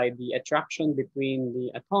created by the attraction between the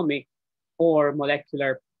atomic or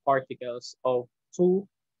molecular particles of two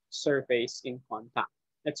surfaces in contact.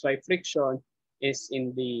 That's why friction is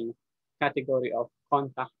in the category of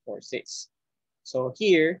contact forces. So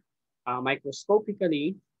here,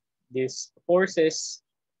 microscopically, these forces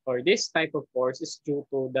or this type of force is due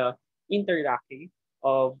to the interlocking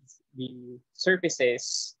of the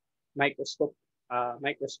surfaces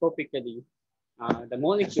microscopically. The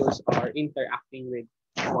molecules are interacting with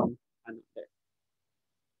one another.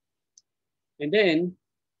 And then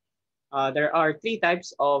there are three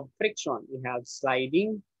types of friction. We have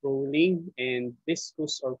sliding, rolling, and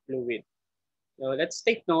viscous or fluid. So let's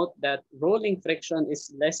take note that rolling friction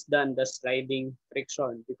is less than the sliding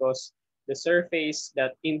friction because the surface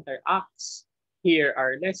that interacts here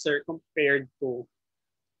are lesser compared to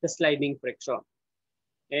the sliding friction.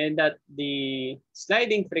 And that the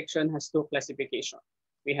sliding friction has two classifications.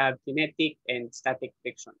 We have kinetic and static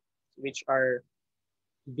friction, which are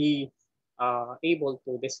be able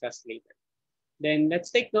to discuss later. Then let's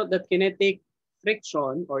take note that kinetic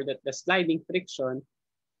friction or that the sliding friction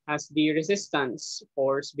has the resistance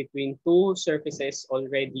force between two surfaces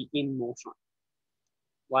already in motion,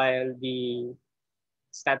 while the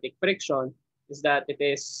static friction is that it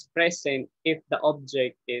is present if the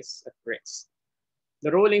object is at rest.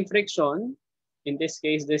 The rolling friction, in this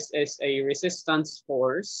case, this is a resistance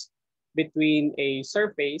force between a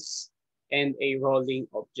surface and a rolling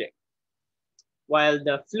object. While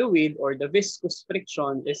the fluid or the viscous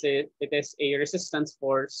friction it is a resistance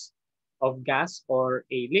force of gas or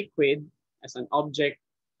a liquid as an object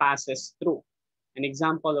passes through. An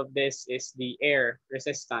example of this is the air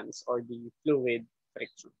resistance or the fluid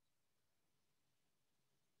friction.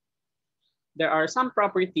 There are some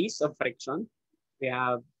properties of friction. We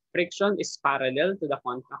have friction is parallel to the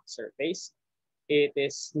contact surface. It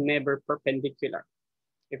is never perpendicular.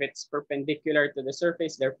 If it's perpendicular to the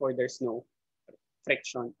surface, therefore there's no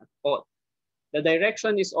friction at all. The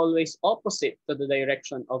direction is always opposite to the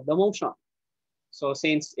direction of the motion. So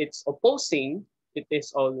since it's opposing, it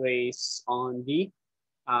is always on the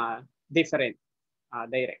different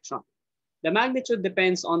direction. The magnitude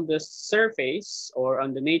depends on the surface or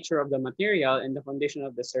on the nature of the material and the condition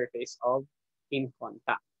of the surface of in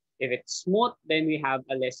contact. If it's smooth, then we have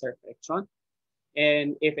a lesser friction.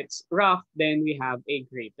 And if it's rough, then we have a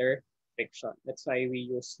greater friction. That's why we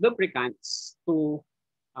use lubricants to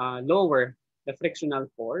lower the frictional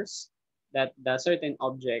force that the certain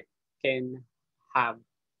object can have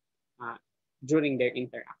during their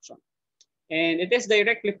interaction. And it is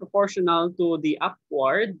directly proportional to the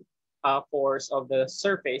upward force of the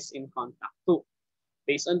surface in contact too.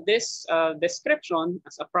 Based on this description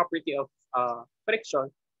as a property of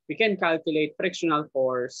friction, we can calculate frictional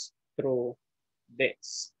force through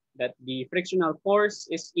this, that the frictional force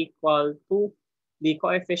is equal to the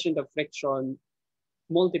coefficient of friction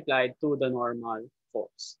multiplied to the normal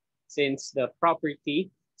force. Since the property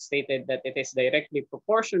stated that it is directly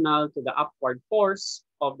proportional to the upward force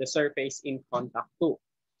of the surface in contact too.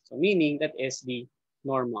 So meaning that is the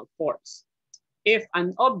normal force. If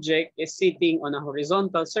an object is sitting on a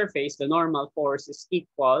horizontal surface, the normal force is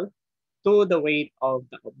equal to the weight of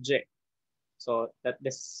the object. So that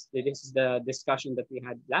this is the discussion that we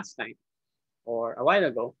had last time or a while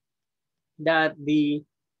ago, that the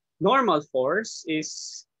normal force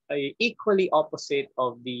is equally opposite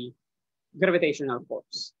of the gravitational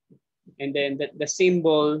force. And then the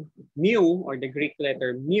symbol mu, or the Greek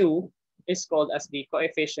letter mu, is called as the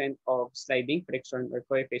coefficient of sliding friction or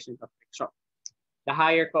coefficient of friction. The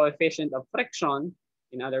higher coefficient of friction,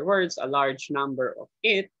 in other words, a large number of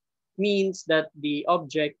it, means that the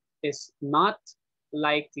object is not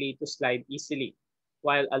likely to slide easily,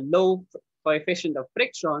 while a low coefficient of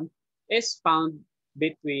friction is found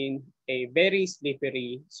between a very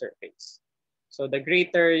slippery surface. So the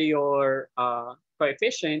greater your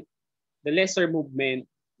coefficient, the lesser movement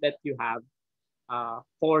that you have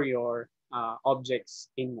for your objects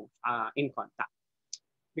in contact.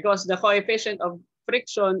 Because the coefficient of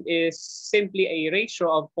friction is simply a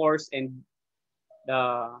ratio of force and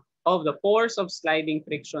the force of sliding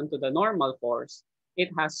friction to the normal force.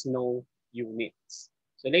 It has no units.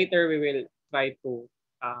 So later we will try to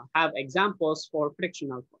have examples for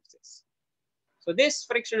frictional forces. So these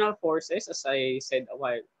frictional forces, as I said a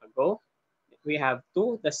while ago, we have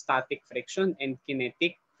two, the static friction and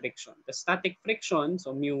kinetic friction. The static friction,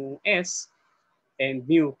 so mu s and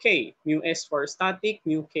mu k. Mu s for static,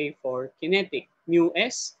 mu k for kinetic. Mu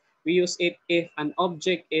s, we use it if an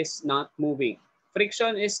object is not moving.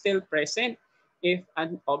 Friction is still present if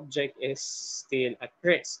an object is still at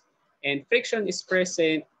rest. And friction is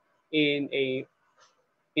present in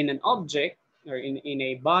an object or in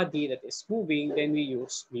a body that is moving, then we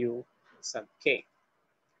use mu sub k.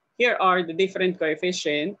 Here are the different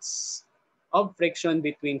coefficients of friction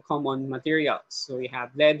between common materials. So we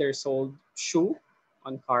have leather-soled shoe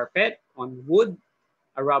on carpet, on wood,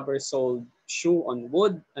 a rubber-soled shoe on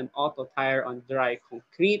wood, an auto tire on dry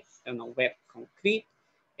concrete, and a wet concrete,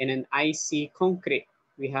 and an icy concrete.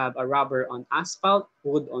 We have a rubber on asphalt,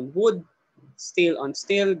 wood on wood, steel on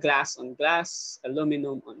steel, glass on glass,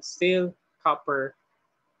 aluminum on steel, copper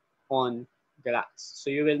on glass. So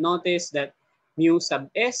you will notice that mu sub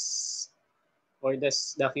s, or the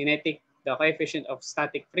coefficient of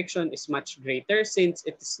static friction, is much greater since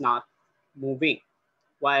it is not moving,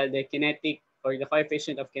 while the kinetic or the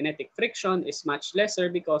coefficient of kinetic friction is much lesser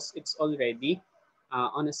because it's already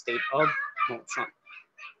on a state of motion.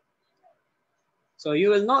 So you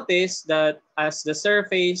will notice that as the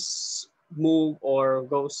surface move or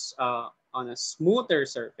goes on a smoother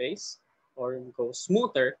surface or goes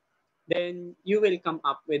smoother, then you will come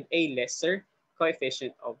up with a lesser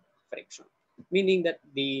coefficient of friction, meaning that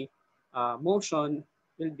the motion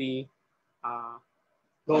will be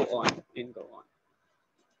go on and go on.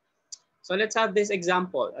 So let's have this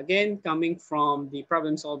example, again, coming from the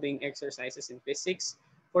problem-solving exercises in physics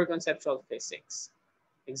for conceptual physics.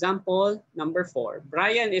 Example number 4.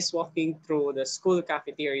 Brian is walking through the school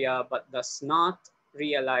cafeteria but does not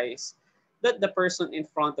realize that the person in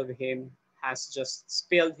front of him has just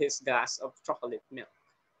spilled his glass of chocolate milk.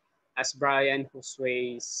 As Brian, who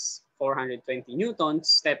weighs 420 newtons,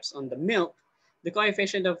 steps on the milk, the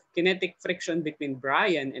coefficient of kinetic friction between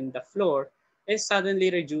Brian and the floor is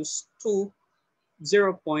suddenly reduced to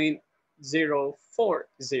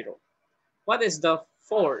 0.040. What is the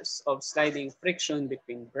force of sliding friction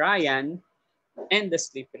between Brian and the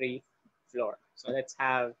slippery floor? So let's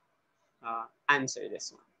have answer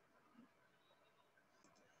this one.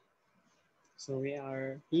 So we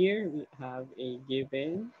are here, we have a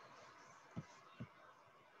given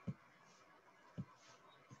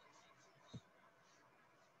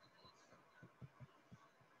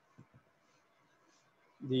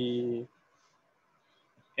the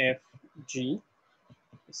Fg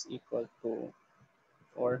is equal to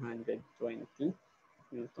 420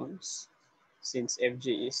 newtons. Since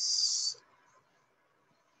Fg is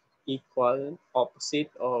equal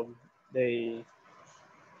opposite of the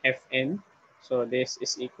Fn, so this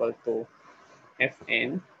is equal to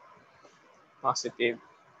Fn positive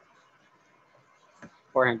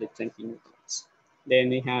 420 newtons. Then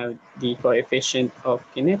we have the coefficient of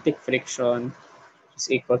kinetic friction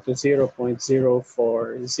is equal to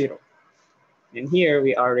 0.040. And here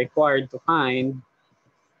we are required to find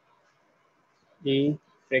the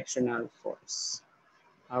frictional force.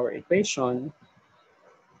 Our equation,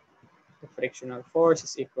 the frictional force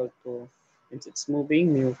is equal to, since it's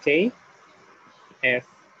moving, mu k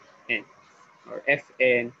Fn, or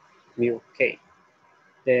Fn mu k.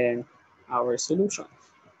 Then our solution.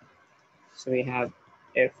 So we have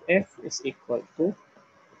Ff is equal to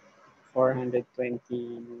 420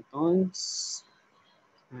 newtons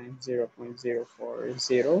times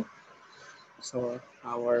 0.040. So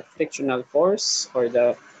our frictional force, or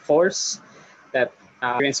the force that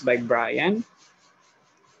experienced by Brian,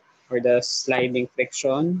 or the sliding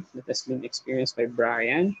friction that has been experienced by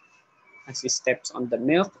Brian as he steps on the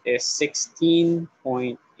milk, is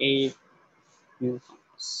 16.8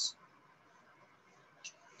 newtons.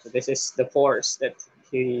 So this is the force that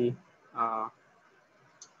he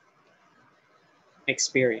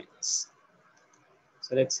experienced.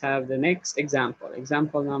 So let's have the next example.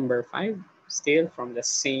 Example number 5, still from the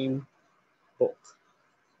same book.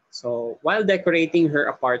 So while decorating her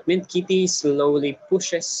apartment, Kitty slowly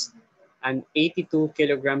pushes an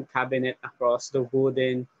 82-kilogram cabinet across the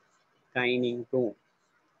wooden dining room,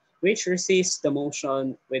 which resists the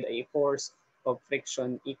motion with a force of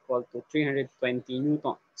friction equal to 320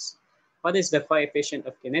 newtons. What is the coefficient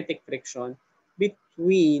of kinetic friction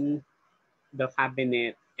between the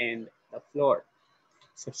cabinet and the floor?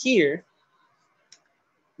 So here,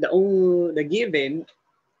 the given,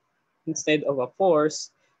 instead of a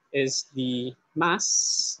force, is the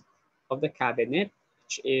mass of the cabinet,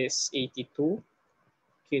 which is 82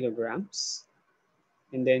 kilograms.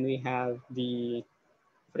 And then we have the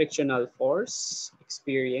frictional force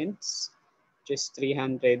experience, which is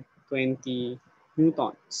 320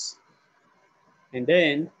 newtons. And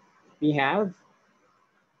then we have,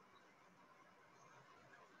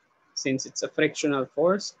 since it's a frictional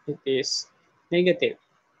force, it is negative.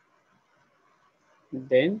 And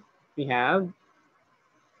then we have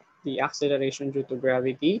the acceleration due to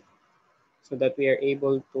gravity, so that we are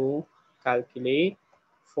able to calculate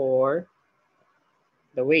for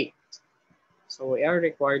the weight. So we are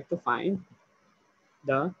required to find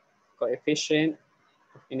the coefficient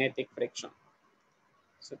of kinetic friction.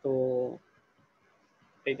 So to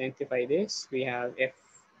identify this, we have F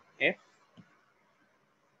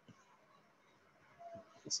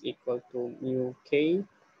is equal to mu k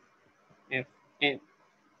Fn.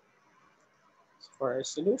 So for our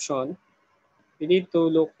solution, we need to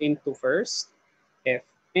look into first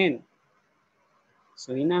Fn.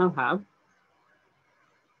 So we now have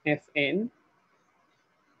Fn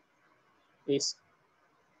is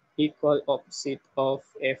equal opposite of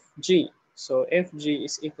Fg. So Fg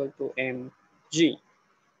is equal to mg.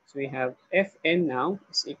 So we have Fn now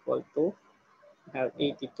is equal to, we have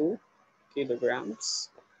 82 kilograms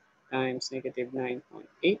times negative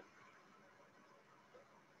 9.8.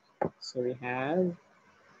 So we have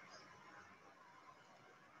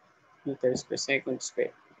meters per second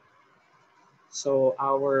squared. So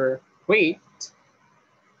our weight,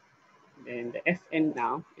 then the Fn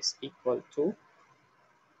now is equal to,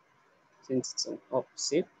 since it's an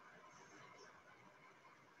opposite,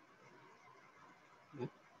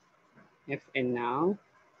 Fn now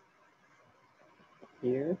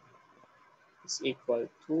here is equal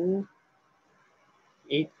to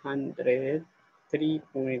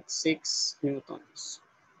 803.6 newtons.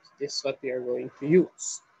 So this is what we are going to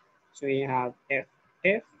use. So we have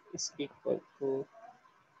Ff is equal to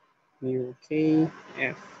mu k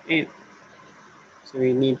Fn. So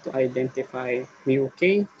we need to identify mu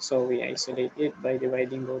k. So we isolate it by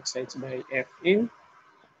dividing both sides by Fn.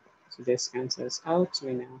 So this cancels out. So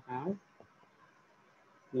we now have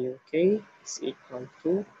mu k is equal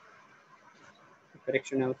to the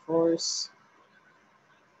frictional force.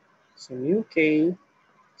 So mu k,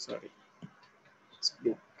 sorry, it's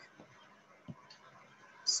big.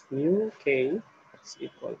 So mu k is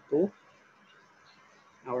equal to,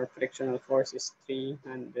 our frictional force is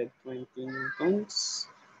 320 newtons.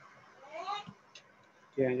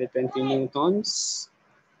 320 newtons.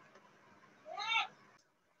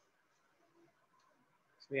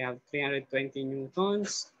 So we have 320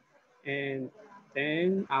 newtons, and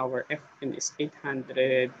then our Fn is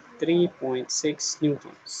 803.6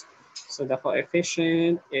 newtons. So the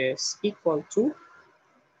coefficient is equal to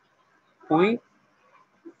 0.40.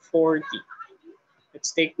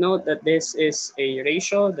 Let's take note that this is a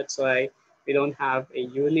ratio. That's why we don't have a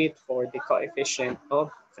unit for the coefficient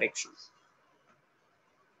of friction.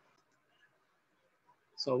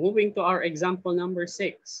 So moving to our example number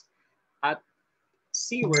 6. At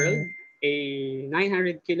SeaWorld, a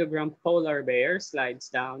 900 kilogram polar bear slides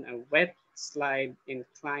down a wet slide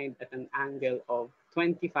inclined at an angle of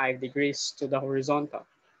 25 degrees to the horizontal.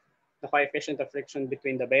 The coefficient of friction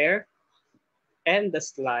between the bear and the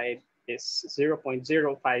slide is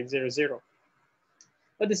 0.0500.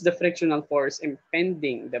 What is the frictional force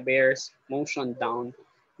impeding the bear's motion down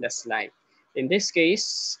the slide? In this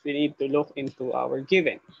case, we need to look into our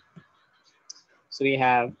given. So we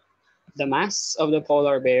have the mass of the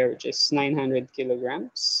polar bear, which is 900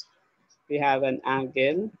 kilograms. We have an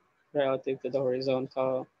angle relative to the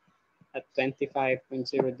horizontal at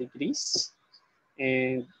 25.0 degrees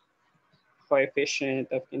and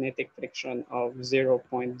coefficient of kinetic friction of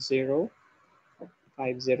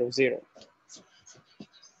 0.0500.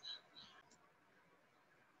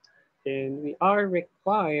 And we are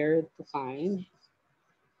required to find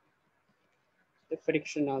the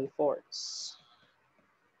frictional force.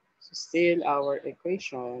 So still our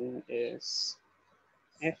equation is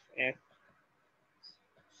Ff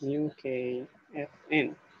mu k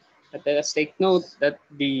Fn. But let us take note that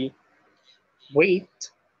the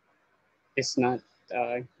weight is not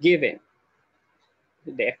given,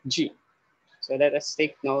 the Fg. So let us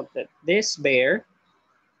take note that this bear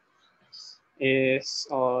is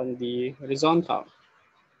on the horizontal.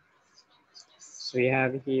 So we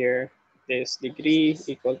have here this degree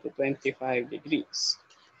equal to 25 degrees.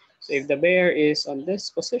 So if the bear is on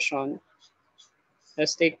this position,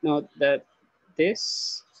 let's take note that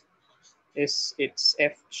this is its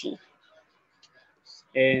Fg.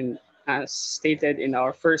 And as stated in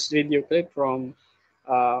our first video clip from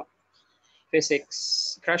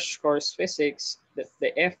physics, crash course physics, that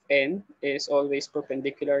the Fn is always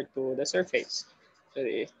perpendicular to the surface. So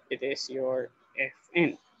it is your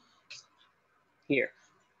Fn here.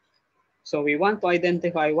 So we want to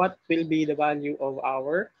identify what will be the value of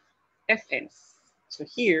our Fn. So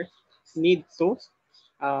here, need to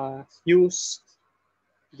use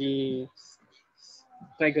the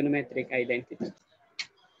trigonometric identity.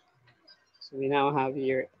 So we now have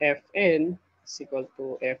here Fn is equal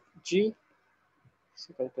to Fg is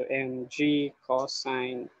equal to mg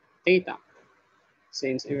cosine theta.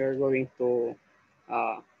 Since we are going to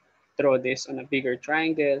draw this on a bigger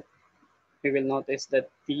triangle, we will notice that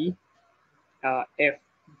the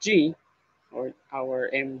Fg, or our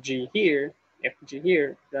mg here, Fg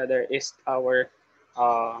here, rather, is our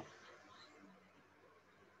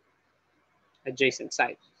adjacent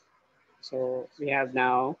side. So we have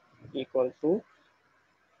now equal to,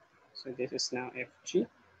 so this is now Fg.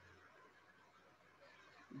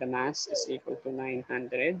 The mass is equal to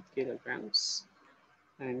 900 kilograms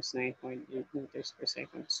times 9.8 meters per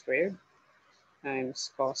second squared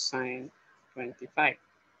times cosine 25.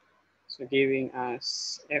 So giving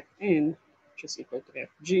us Fn, which is equal to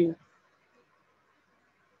Fg,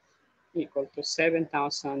 equal to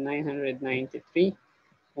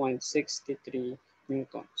 7,993.63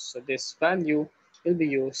 newtons. So this value will be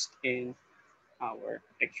used in our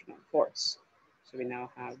frictional force. So we now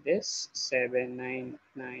have this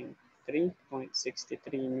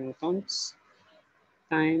 7,993.63 newtons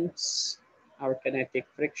times our kinetic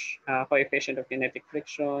friction, coefficient of kinetic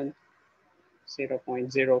friction,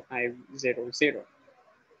 0.0500.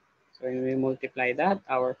 So when we multiply that,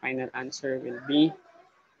 our final answer will be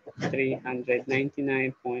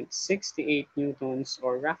 399.68 newtons,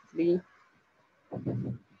 or roughly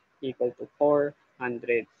equal to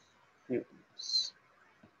 400 newtons.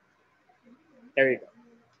 There we go.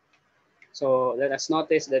 So let us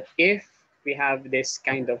notice that if we have this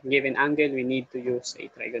kind of given angle, we need to use a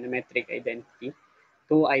trigonometric identity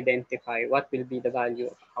to identify what will be the value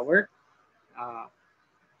of our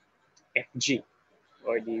Fg,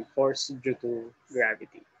 or the force due to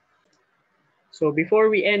gravity. So before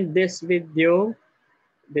we end this video,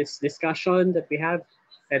 this discussion that we have,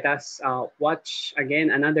 let us watch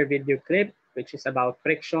again another video clip, which is about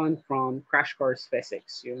friction from Crash Course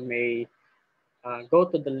Physics. You may go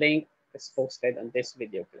to the link that's posted on this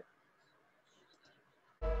video clip.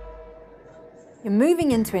 You're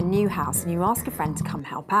moving into a new house and you ask a friend to come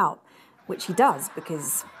help out, which he does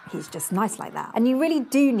because he's just nice like that. And you really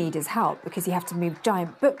do need his help because you have to move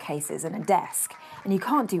giant bookcases and a desk, and you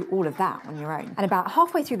can't do all of that on your own. And about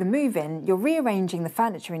halfway through the move-in, you're rearranging the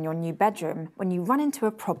furniture in your new bedroom when you run into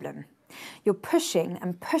a problem. You're pushing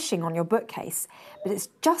and pushing on your bookcase, but it's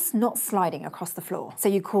just not sliding across the floor. So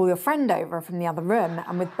you call your friend over from the other room,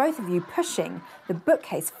 and with both of you pushing, the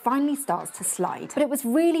bookcase finally starts to slide. But it was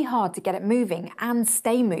really hard to get it moving and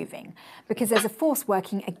stay moving because there's a force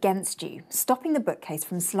working against you, stopping the bookcase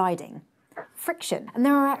from sliding. Friction. And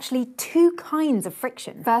there are actually two kinds of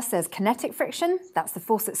friction. First, there's kinetic friction. That's the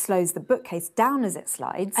force that slows the bookcase down as it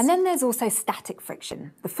slides. And then there's also static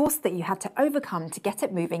friction, the force that you had to overcome to get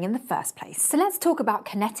it moving in the first place. So let's talk about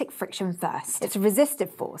kinetic friction first. It's a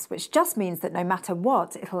resistive force, which just means that no matter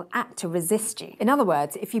what, it'll act to resist you. In other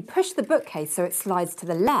words, if you push the bookcase so it slides to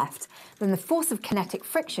the left, then the force of kinetic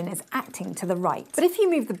friction is acting to the right. But if you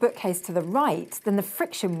move the bookcase to the right, then the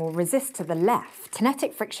friction will resist to the left.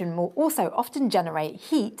 Kinetic friction will also often generate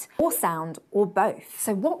heat or sound or both.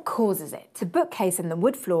 So what causes it? The bookcase and the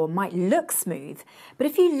wood floor might look smooth, but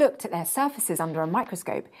if you looked at their surfaces under a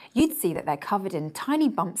microscope, you'd see that they're covered in tiny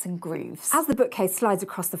bumps and grooves. As the bookcase slides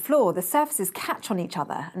across the floor, the surfaces catch on each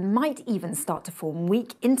other and might even start to form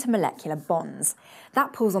weak intermolecular bonds.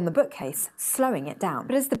 That pulls on the bookcase, slowing it down.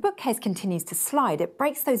 But as the bookcase continues to slide, it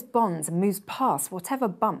breaks those bonds and moves past whatever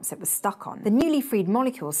bumps it was stuck on. The newly freed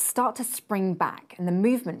molecules start to spring back, and the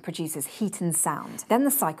movement produces heat and sound. Then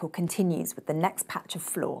the cycle continues with the next patch of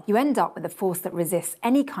floor. You end up with a force that resists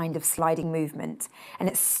any kind of sliding movement, and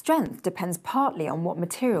its strength depends partly on what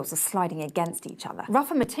materials are sliding against each other.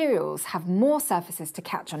 Rougher materials have more surfaces to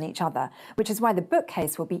catch on each other, which is why the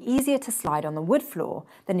bookcase will be easier to slide on the wood floor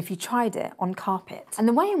than if you tried it on carpet. And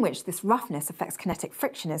the way in which this roughness affects kinetic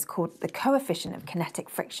friction is called the coefficient of kinetic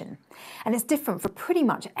friction, and it's different for pretty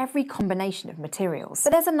much every combination of materials.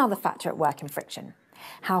 But there's another factor at work in friction.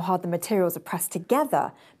 How hard the materials are pressed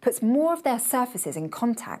together puts more of their surfaces in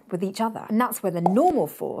contact with each other, and that's where the normal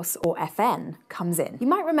force, or Fn, comes in. You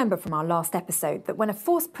might remember from our last episode that when a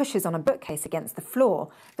force pushes on a bookcase against the floor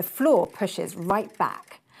pushes right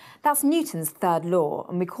back. That's Newton's third law,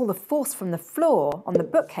 and we call the force from the floor on the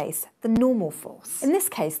bookcase the normal force. In this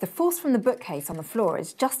case, the force from the bookcase on the floor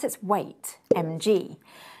is just its weight, mg.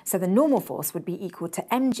 So the normal force would be equal to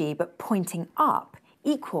mg, but pointing up,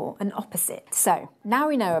 equal and opposite. So now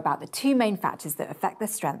we know about the two main factors that affect the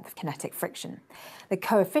strength of kinetic friction: the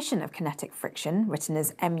coefficient of kinetic friction, written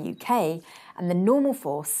as MUK, and the normal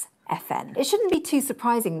force, Fn. It shouldn't be too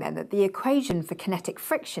surprising then that the equation for kinetic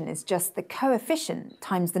friction is just the coefficient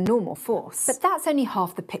times the normal force. But that's only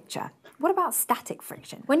half the picture. What about static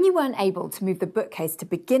friction? When you weren't able to move the bookcase to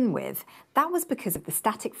begin with, that was because of the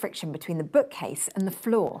static friction between the bookcase and the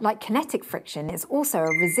floor. Like kinetic friction, it's also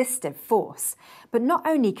a resistive force. But not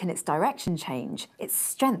only can its direction change, its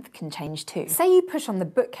strength can change too. Say you push on the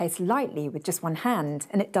bookcase lightly with just one hand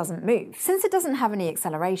and it doesn't move. Since it doesn't have any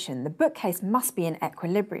acceleration, the bookcase must be in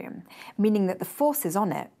equilibrium, meaning that the forces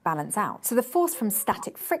on it balance out. So the force from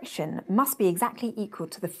static friction must be exactly equal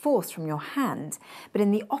to the force from your hand, but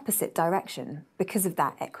in the opposite direction because of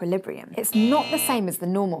that equilibrium. It's not the same as the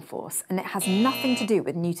normal force, and it has nothing to do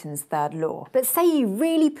with Newton's third law. But say you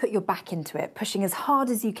really put your back into it, pushing as hard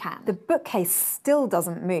as you can. The bookcase still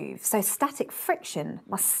doesn't move, so static friction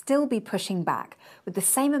must still be pushing back with the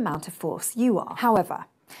same amount of force you are. However,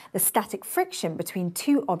 the static friction between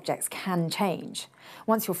two objects can change.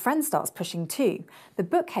 Once your friend starts pushing too, the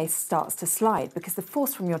bookcase starts to slide because the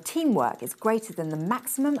force from your teamwork is greater than the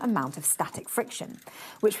maximum amount of static friction,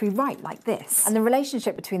 which we write like this. And the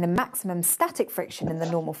relationship between the maximum static friction and the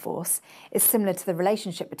normal force is similar to the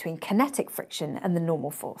relationship between kinetic friction and the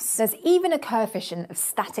normal force. There's even a coefficient of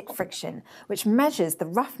static friction, which measures the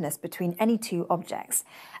roughness between any two objects,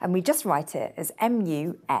 and we just write it as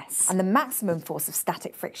MUS. And the maximum force of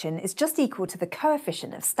static friction is just equal to the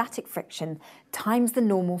coefficient of static friction times the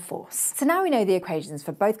normal force. So now we know the equations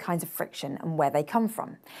for both kinds of friction and where they come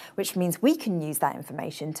from, which means we can use that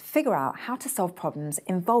information to figure out how to solve problems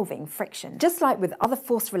involving friction. Just like with other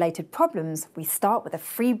force-related problems, we start with a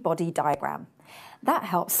free body diagram. That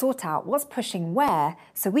helps sort out what's pushing where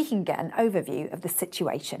so we can get an overview of the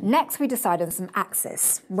situation. Next, we decide on some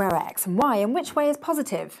axes. Where are x and y and which way is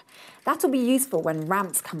positive? That'll be useful when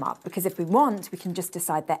ramps come up, because if we want, we can just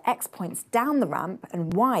decide that x points down the ramp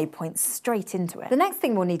and y points straight into it. The next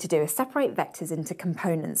thing we'll need to do is separate vectors into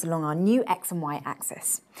components along our new x and y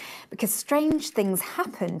axis, because strange things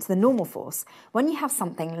happen to the normal force when you have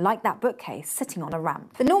something like that bookcase sitting on a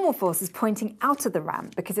ramp. The normal force is pointing out of the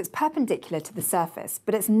ramp because it's perpendicular to the surface,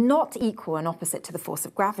 but it's not equal and opposite to the force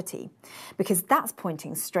of gravity, because that's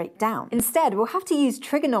pointing straight down. Instead, we'll have to use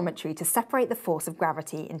trigonometry to separate the force of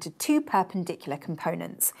gravity into two perpendicular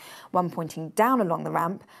components, one pointing down along the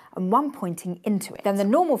ramp and one pointing into it. Then the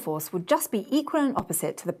normal force would just be equal and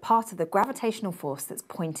opposite to the part of the gravitational force that's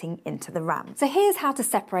pointing into the ramp. So here's how to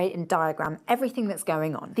separate and diagram everything that's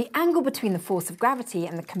going on. The angle between the force of gravity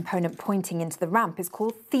and the component pointing into the ramp is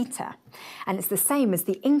called theta, and it's the same as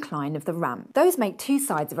the incline of the ramp. Those make two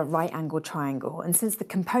sides of a right-angled triangle, and since the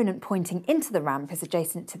component pointing into the ramp is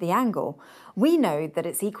adjacent to the angle, we know that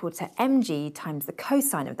it's equal to mg times the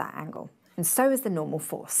cosine of that angle. and so is the normal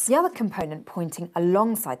force. The other component pointing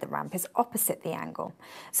alongside the ramp is opposite the angle.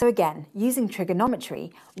 So again, using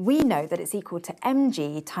trigonometry, we know that it's equal to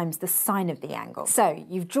mg times the sine of the angle. So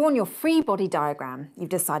you've drawn your free body diagram, you've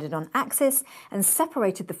decided on axis, and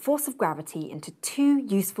separated the force of gravity into two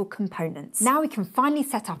useful components. Now we can finally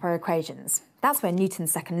set up our equations. That's where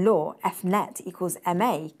Newton's second law, F net equals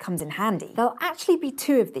ma, comes in handy. There'll actually be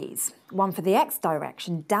two of these, one for the x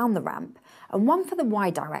direction down the ramp, and one for the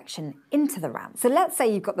y direction into the ramp. So let's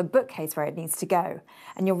say you've got the bookcase where it needs to go,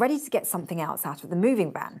 and you're ready to get something else out of the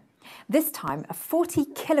moving van. This time, a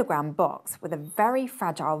 40-kilogram box with a very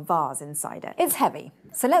fragile vase inside it. It's heavy,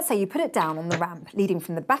 so let's say you put it down on the ramp leading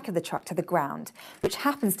from the back of the truck to the ground, which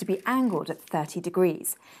happens to be angled at 30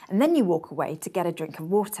 degrees, and then you walk away to get a drink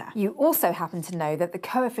of water. You also happen to know that the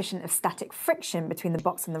coefficient of static friction between the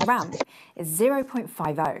box and the ramp is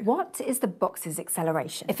 0.50. What is the box's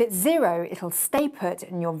acceleration? If it's 0, it'll stay put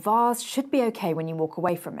and your vase should be okay when you walk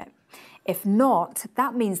away from it. If not,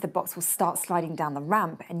 that means the box will start sliding down the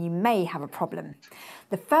ramp and you may have a problem.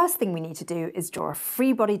 The first thing we need to do is draw a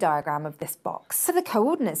free body diagram of this box. For the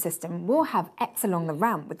coordinate system, we'll have x along the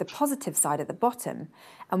ramp with the positive side at the bottom,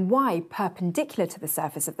 and y perpendicular to the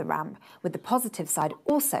surface of the ramp with the positive side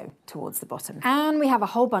also towards the bottom. And we have a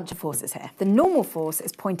whole bunch of forces here. The normal force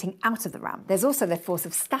is pointing out of the ramp. There's also the force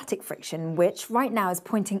of static friction, which right now is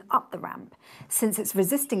pointing up the ramp, since it's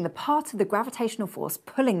resisting the part of the gravitational force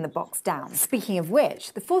pulling the box down. Speaking of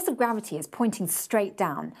which, the force of gravity is pointing straight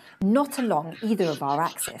down, not along either of our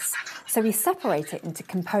axis. So we separate it into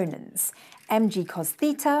components. mg cos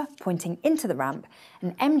theta pointing into the ramp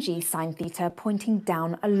and mg sine theta pointing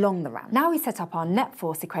down along the ramp. Now we set up our net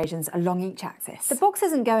force equations along each axis. The box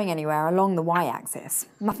isn't going anywhere along the y-axis.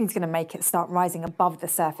 Nothing's going to make it start rising above the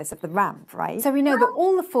surface of the ramp, right? So we know that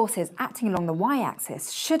all the forces acting along the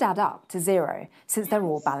y-axis should add up to 0, since they're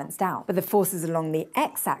all balanced out. But the forces along the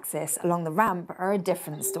x-axis along the ramp are a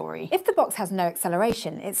different story. If the box has no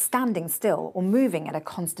acceleration, it's standing still or moving at a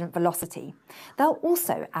constant velocity. They'll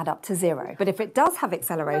also add up to 0. But if it does have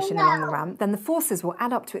acceleration along the ramp, then the forces will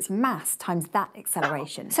add up to its mass times that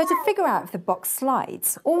acceleration. So to figure out if the box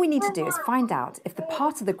slides, all we need to do is find out if the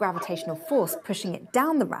part of the gravitational force pushing it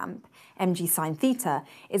down the ramp, mg sine theta,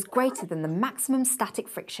 is greater than the maximum static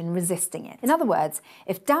friction resisting it. In other words,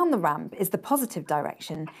 if down the ramp is the positive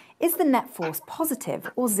direction, is the net force positive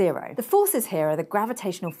or 0? The forces here are the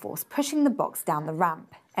gravitational force pushing the box down the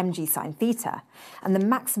ramp, mg sine theta, and the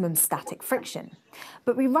maximum static friction.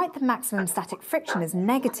 But we write the maximum static friction as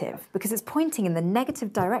negative because it's pointing in the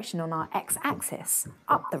negative direction on our x-axis,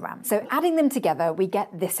 up the ramp. So adding them together, we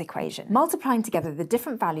get this equation. Multiplying together the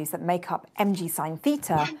different values that make up mg sine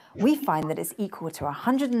theta, we find that it's equal to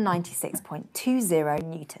 196.20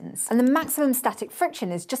 newtons. And the maximum static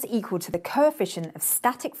friction is just equal to the coefficient of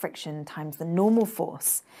static friction times the normal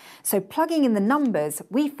force. So plugging in the numbers,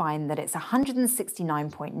 we find that it's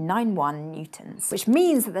 169.91 newtons, which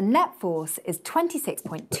means that the net force is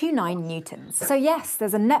 26.29 newtons. So yes,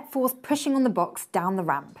 there's a net force pushing on the box down the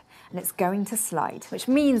ramp, and it's going to slide, which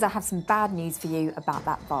means I have some bad news for you about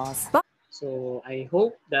that vase. So I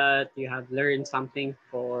hope that you have learned something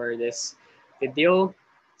for this video,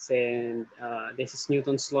 and this is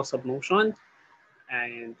Newton's laws of motion,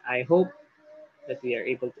 and I hope that we are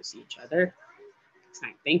able to see each other next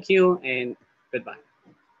time. Thank you and goodbye.